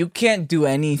 and you can't do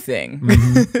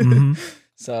anything."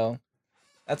 So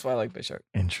that's why I like Bisharp.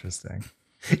 Interesting.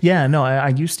 Yeah, no, I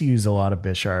used to use a lot of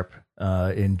Bisharp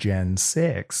in Gen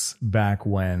 6 back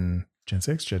when Gen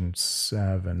 6, Gen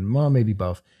 7, well, maybe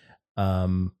both.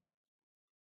 When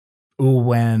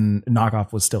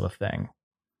knockoff was still a thing.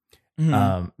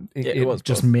 It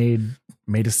just made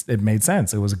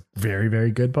sense. It was a very,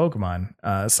 very good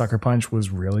Pokemon. Sucker Punch was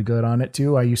really good on it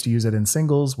too. I used to use it in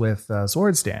singles with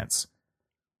Swords Dance.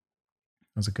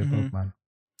 It was a good Pokemon.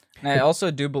 And I also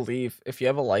do believe if you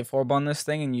have a Life Orb on this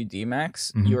thing and you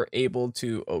D-Max, you're able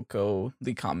to OHKO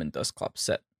the common Dusclops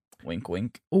set. Wink,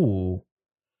 wink. Ooh.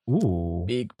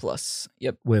 Big plus.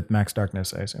 Yep. With Max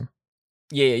Darkness, I assume.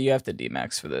 Yeah, you have to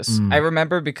D-Max for this. I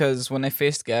remember because when I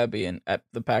faced Gabby at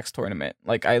the PAX tournament,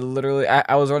 like I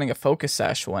was running a Focus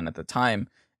Sash one at the time,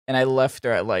 and I left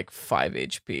her at like 5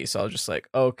 HP. So I was just like,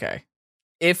 okay.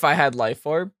 If I had Life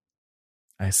Orb.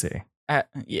 I see.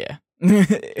 Yeah.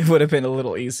 It would have been a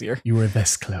little easier. You were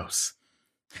this close.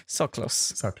 So close.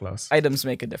 So close. Items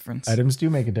make a difference. Items do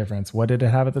make a difference. What did it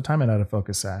have at the time? It had a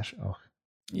Focus Sash. Oh.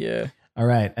 Yeah. All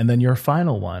right. And then your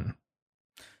final one.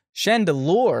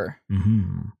 Chandelure.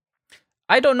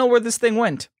 I don't know where this thing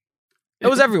went. It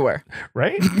was everywhere.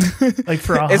 Right? Like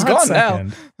for a it's hot gone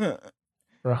second. Now.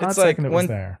 For a hot second, it was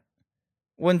there.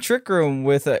 When Trick Room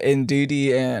with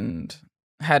Indeedee and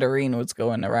Hatterene was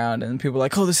going around, and people were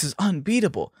like, oh, this is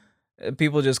unbeatable.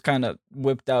 People just kind of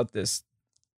whipped out this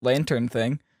lantern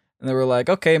thing, and they were like,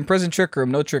 okay, Imprison Trick Room,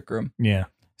 no Trick Room. Yeah.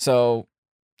 So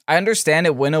I understand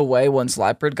it went away once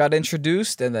Liepard got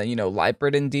introduced, and then,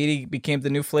 Liepard and Indeedee became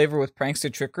the new flavor with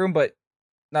Prankster Trick Room, but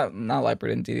not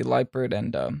Liepard and Indeedee, Liepard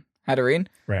and Hatterene.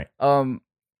 Right.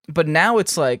 But now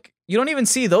it's like, you don't even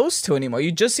see those two anymore.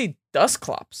 You just see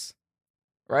Dusclops,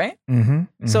 right?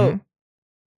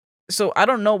 So I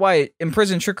don't know why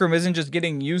Imprison Trick Room isn't just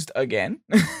getting used again.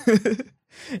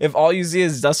 If all you see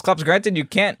is Dusclops, granted you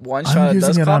can't one-shot a Dusclops. I'm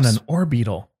using it on an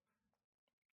Orbeetle.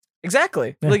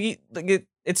 Exactly. Yeah.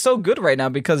 It's so good right now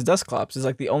because Dusclops is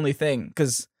like the only thing.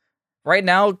 Because right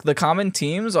now the common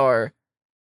teams are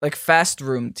like fast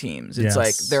room teams. It's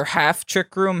like they're half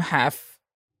Trick Room, half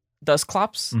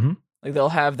Dusclops. Like they'll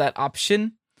have that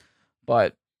option,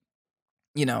 but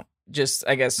just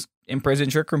I guess Imprison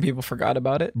Trick Room people forgot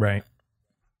about it. Right.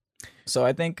 So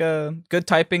I think good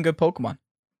typing, good Pokemon.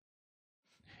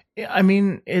 I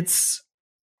mean, it's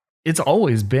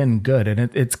always been good, and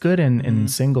it's good in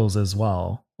singles as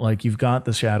well. Like you've got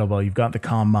the Shadow Ball, you've got the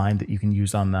Calm Mind that you can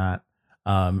use on that.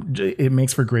 It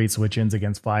makes for great switch-ins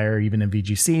against fire, even in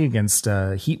VGC against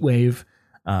Heat Wave.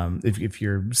 If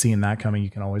you're seeing that coming,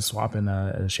 you can always swap in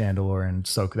a Chandelure and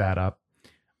soak that up.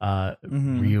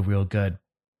 Real good.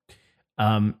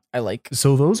 I like.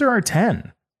 So those are our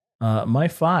 10. My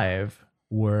 5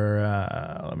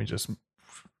 were, let me just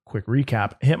quick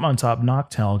recap: Hitmontop,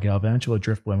 Noctowl, Galvantula,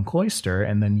 Drifblim, Cloyster,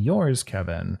 and then yours,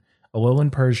 Kevin: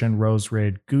 Alolan Persian,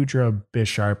 Roserade, Goodra,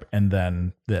 Bisharp, and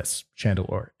then this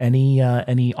Chandelure.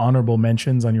 Any honorable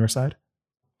mentions on your side?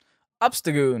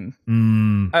 Obstagoon.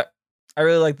 I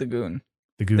really like the Goon.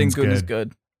 The Goon's I think Goon good. is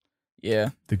good. Yeah,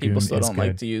 people still don't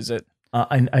like to use it.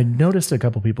 I noticed a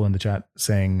couple people in the chat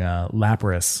saying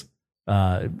Lapras.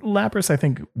 Lapras, I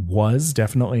think, was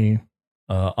definitely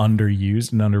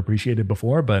underused and underappreciated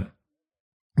before, but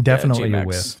definitely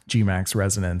with Gmax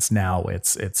Resonance now,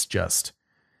 it's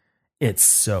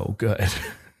so good.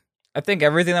 I think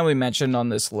everything that we mentioned on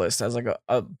this list has like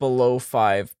a below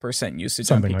 5% usage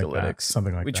something on Pikalytics. Like that.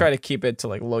 Something like we that. try to keep it to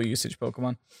like low usage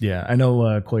Pokemon. Yeah, I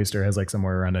know Cloyster has like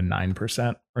somewhere around a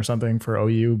 9% or something for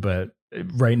OU, but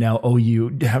right now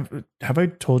OU have I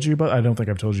told you about? I don't think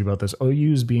I've told you about this.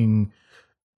 OU is being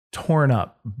torn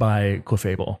up by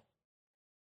Clefable.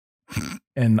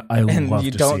 And love to see it. And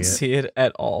you don't see it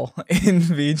at all in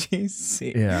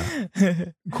VGC. Yeah.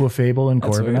 Clefable and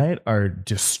Corviknight are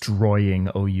destroying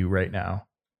OU right now.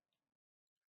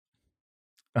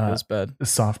 That's bad.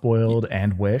 Soft Boiled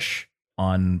and Wish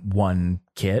on one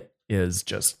kit is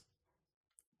just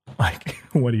like,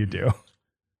 what do you do?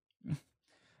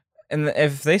 And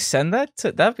if they send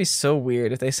that'd be so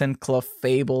weird if they send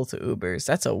Clefable to Ubers.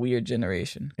 That's a weird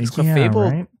generation.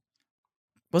 Clefable, right?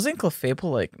 Wasn't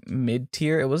Clefable like mid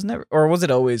tier? It was never, or was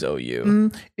it always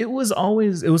OU? It was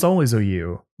always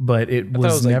OU, but it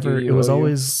was never. Like it was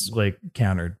always like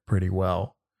countered pretty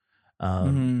well.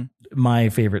 My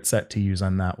favorite set to use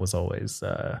on that was always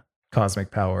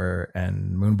Cosmic Power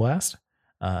and Moonblast.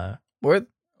 Where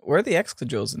are the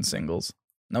Excadrills in singles?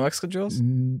 No Excadrills?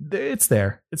 It's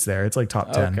there. It's like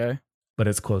top 10. Okay. But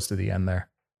it's close to the end there.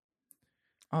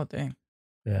 Oh, dang.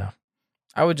 Yeah.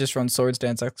 I would just run Swords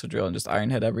Dance Excadrill and just Iron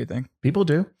Head everything. People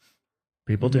do.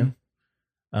 Just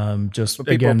but people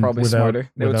again, are probably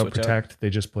smarter. Without Protect, they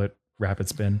just put Rapid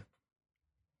Spin.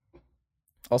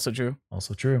 Also true.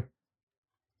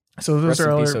 So those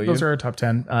are our top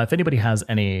 10. If anybody has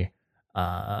any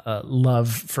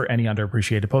love for any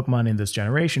underappreciated Pokemon in this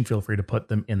generation, feel free to put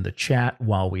them in the chat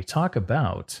while we talk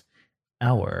about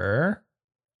our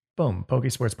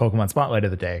Pokesports Pokemon Spotlight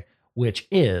of the Day, which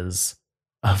is,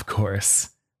 of course,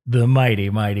 the mighty.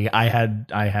 I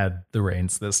had the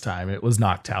reins this time. It was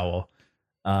Noctowl.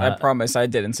 I promise I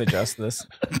didn't suggest this.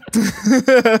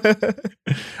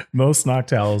 Most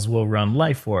Noctowls will run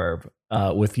Life Orb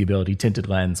with the ability Tinted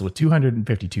Lens with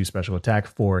 252 special attack,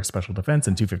 4 special defense,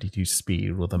 and 252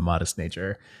 speed with a modest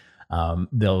nature.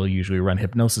 They'll usually run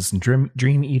Hypnosis and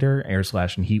Dream Eater, Air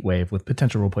Slash, and Heat Wave with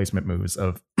potential replacement moves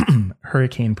of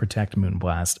Hurricane, Protect,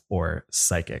 Moonblast, or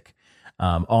Psychic.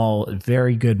 All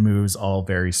very good moves, all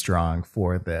very strong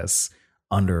for this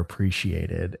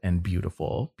underappreciated and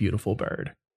beautiful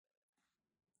bird.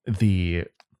 The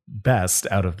best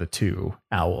out of the 2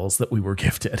 owls that we were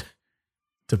gifted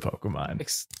to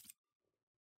Pokemon.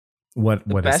 What is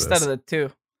this? Best out of the 2.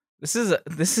 This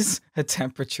is a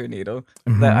temperature needle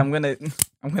that I'm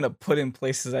gonna put in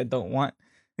places I don't want.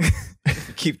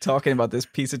 Keep talking about this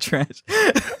piece of trash.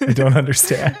 I don't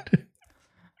understand.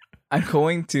 I'm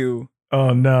going to.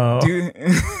 Oh no!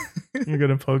 You're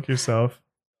gonna poke yourself.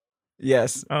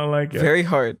 Yes. I don't like it. Very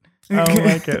hard. I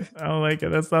don't like it.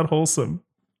 That's not wholesome.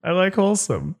 I like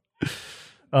wholesome.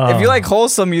 If you like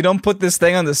wholesome, you don't put this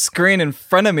thing on the screen in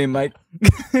front of me, Mike.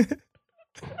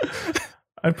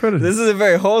 This isn't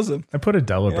very wholesome. I put a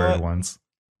Delibird once.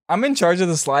 I'm in charge of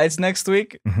the slides next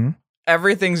week.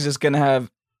 Everything's just gonna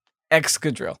have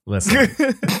Excadrill. Listen.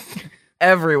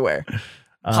 Everywhere.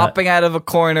 Popping out of a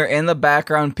corner in the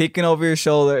background, peeking over your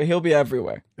shoulder. He'll be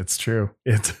everywhere. It's true.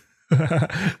 It's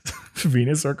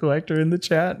Venusaur Collector in the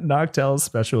chat. Noctowl's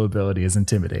special ability is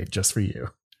Intimidate just for you.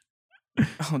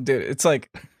 Oh, dude. It's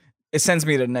like, it sends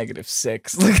me to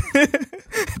 -6. Like,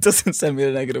 it doesn't send me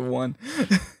to -1.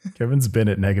 Kevin's been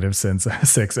at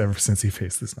 -6 ever since he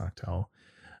faced this Noctowl.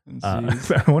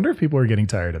 I wonder if people are getting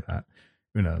tired of that.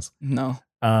 Who knows? No,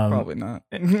 probably not.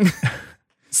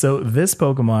 So this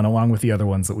Pokemon, along with the other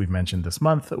ones that we've mentioned this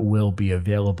month, will be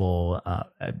available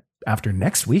after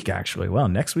next week, actually. Well,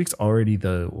 next week's already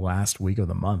the last week of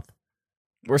the month.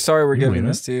 We're sorry we're giving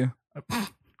this to you.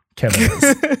 Kevin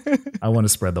is. I want to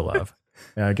spread the love.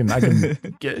 Yeah, I can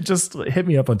just hit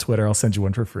me up on Twitter. I'll send you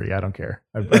one for free. I don't care.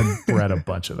 I've bred a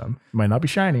bunch of them. Might not be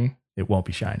shiny. It won't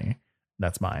be shiny.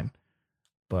 That's mine.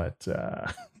 But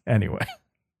anyway.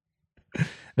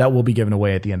 That will be given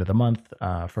away at the end of the month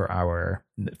for our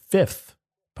 5th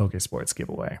Pokesports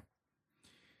giveaway.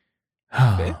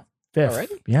 5th?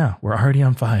 Already? Yeah, we're already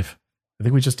on 5. I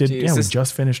think we just did. Jeez, we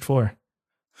just finished 4.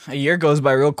 A year goes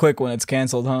by real quick when it's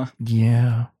canceled, huh?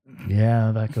 Yeah,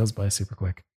 that goes by super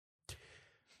quick.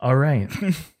 All right.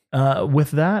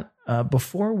 With that,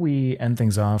 before we end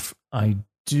things off, I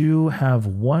do have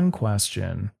one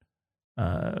question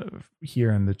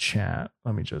here in the chat.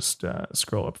 Let me just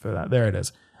scroll up for that. There it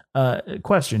is.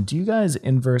 Question: do you guys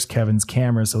inverse Kevin's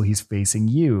camera so he's facing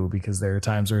you? Because there are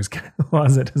times where his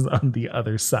closet is on the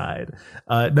other side.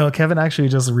 No, Kevin actually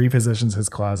just repositions his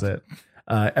closet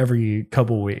every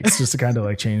couple weeks just to kind of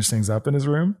like change things up in his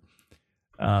room.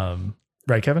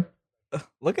 Right, Kevin?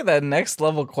 Look at that next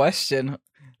level question.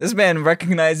 This man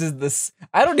recognizes this.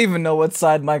 I don't even know what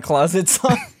side my closet's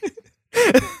on.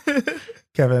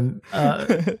 Kevin,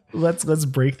 let's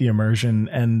break the immersion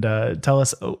and tell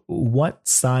us what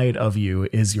side of you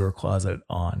is your closet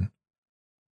on?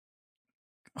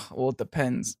 Well, it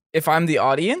depends. If I'm the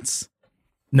audience?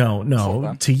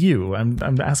 No, to you.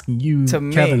 I'm asking you,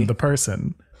 to Kevin, me, the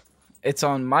person. It's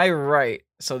on my right,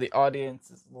 so the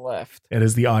audience is left. It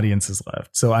is the audience's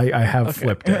left. So I have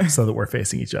flipped it so that we're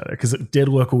facing each other because it did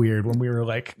look weird when we were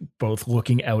like both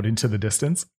looking out into the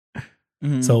distance.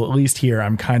 Mm-hmm. So at least here,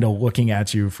 I'm kind of looking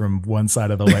at you from one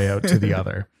side of the layout to the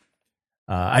other.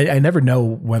 I never know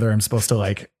whether I'm supposed to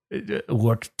like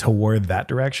look toward that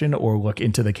direction or look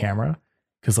into the camera.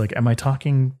 Because like, am I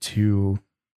talking to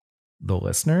the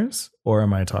listeners or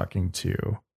am I talking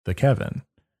to the Kevin?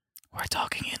 We're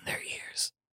talking in their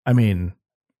ears. I mean,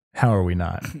 how are we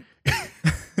not?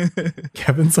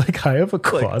 Kevin's like, I have a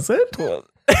closet?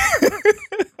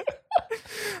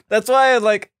 That's why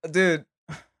dude,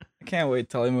 I can't wait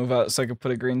till I move out so I can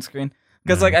put a green screen.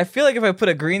 Because I feel like if I put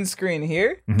a green screen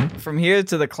here, from here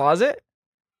to the closet,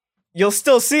 you'll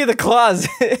still see the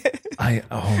closet. I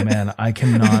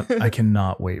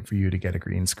cannot wait for you to get a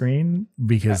green screen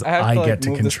because I get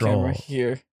to control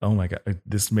here. Oh my God.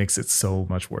 This makes it so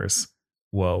much worse.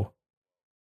 Whoa.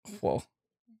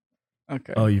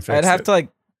 Okay. Oh, you fixed I'd have to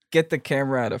get the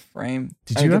camera out of frame.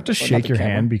 Did you have to shake your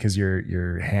hand because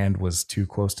your hand was too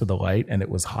close to the light and it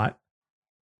was hot?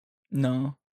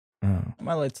 No. Oh.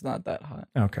 My light's not that hot.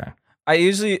 Okay. I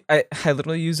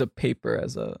literally use a paper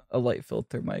as a light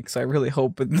filter mic, so I really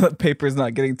hope the paper's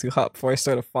not getting too hot before I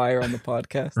start a fire on the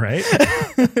podcast. Right?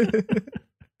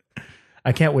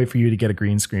 I can't wait for you to get a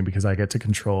green screen because I get to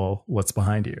control what's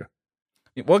behind you.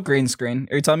 What green screen?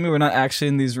 Are you telling me we're not actually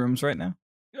in these rooms right now?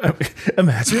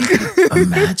 Imagine.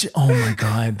 Oh my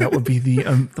God. That would be the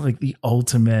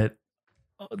ultimate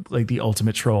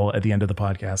troll at the end of the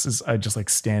podcast is I just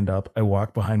stand up, I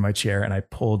walk behind my chair and I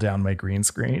pull down my green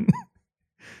screen.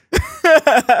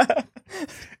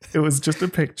 It was just a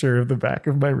picture of the back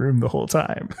of my room the whole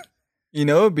time. You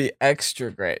know, it would be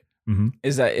extra great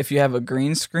is that if you have a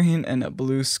green screen and a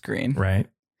blue screen. Right.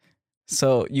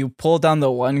 So you pull down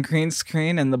the one green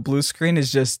screen and the blue screen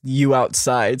is just you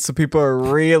outside. So people are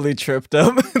really tripped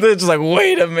up. They're just like,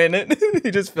 wait a minute.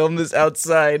 You just filmed this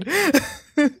outside.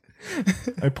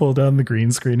 I pull down the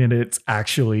green screen and it's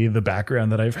actually the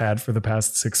background that I've had for the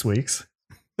past 6 weeks.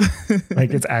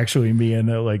 It's actually me in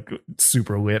a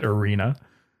super lit arena.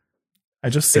 I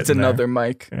just sit It's another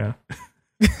mic. Yeah.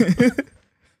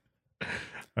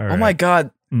 All right. Oh my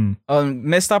God.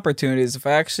 Missed opportunities. If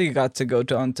I actually got to go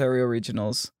to Ontario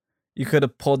Regionals, you could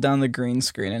have pulled down the green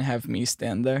screen and have me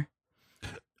stand there.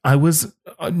 I was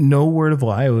no word of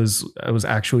lie. I was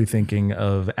actually thinking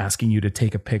of asking you to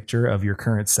take a picture of your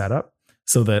current setup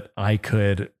so that I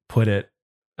could put it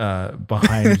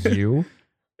behind you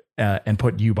and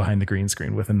put you behind the green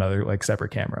screen with another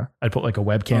separate camera. I'd put a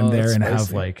webcam there and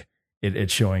have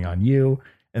it showing on you,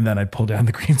 and then I'd pull down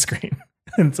the green screen.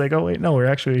 And it's oh wait, no, we're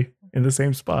actually in the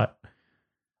same spot.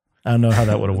 I don't know how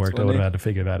that would have worked. Funny. I would have had to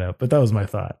figure that out, but that was my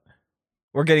thought.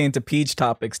 We're getting into peach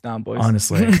topics now, boys.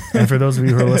 Honestly. And for those of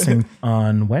you who are listening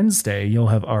on Wednesday, you'll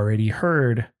have already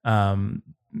heard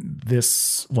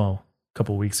this, a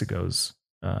couple weeks ago's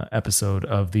episode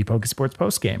of the Pokesports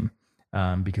postgame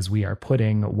because we are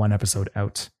putting one episode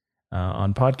out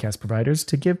on podcast providers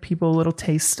to give people a little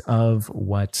taste of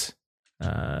what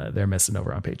they're missing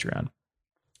over on Patreon.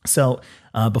 So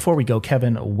before we go,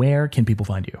 Kevin, where can people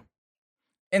find you?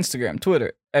 Instagram,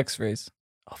 Twitter, X-Rays,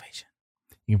 Ovation.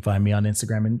 You can find me on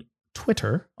Instagram and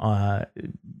Twitter,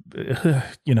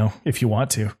 if you want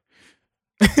to.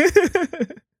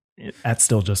 At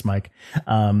Still Just Mike.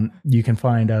 You can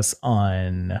find us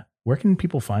on... Where can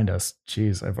people find us?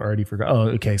 Jeez, I've already forgot. Oh,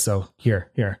 okay. So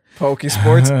here.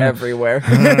 Pokesports everywhere.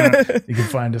 You can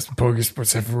find us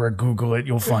Pokesports everywhere. Google it.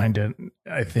 You'll find it.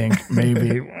 I think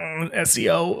maybe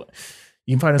SEO.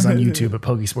 You can find us on YouTube at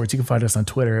Pokesports. You can find us on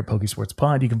Twitter at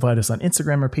PokesportsPod. You can find us on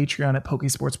Instagram or Patreon at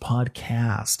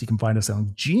PokesportsPodcast. You can find us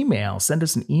on Gmail. Send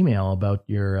us an email about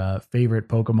your favorite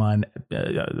Pokemon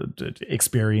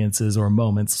experiences or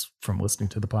moments from listening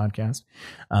to the podcast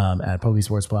at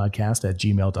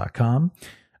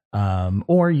PokesportsPodcast@gmail.com.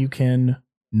 Or you can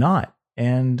not,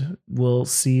 and we'll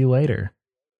see you later.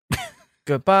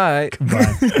 Goodbye.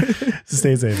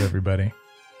 Stay safe, everybody.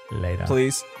 Later.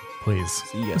 Please.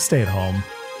 Stay at home.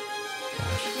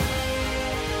 Gosh.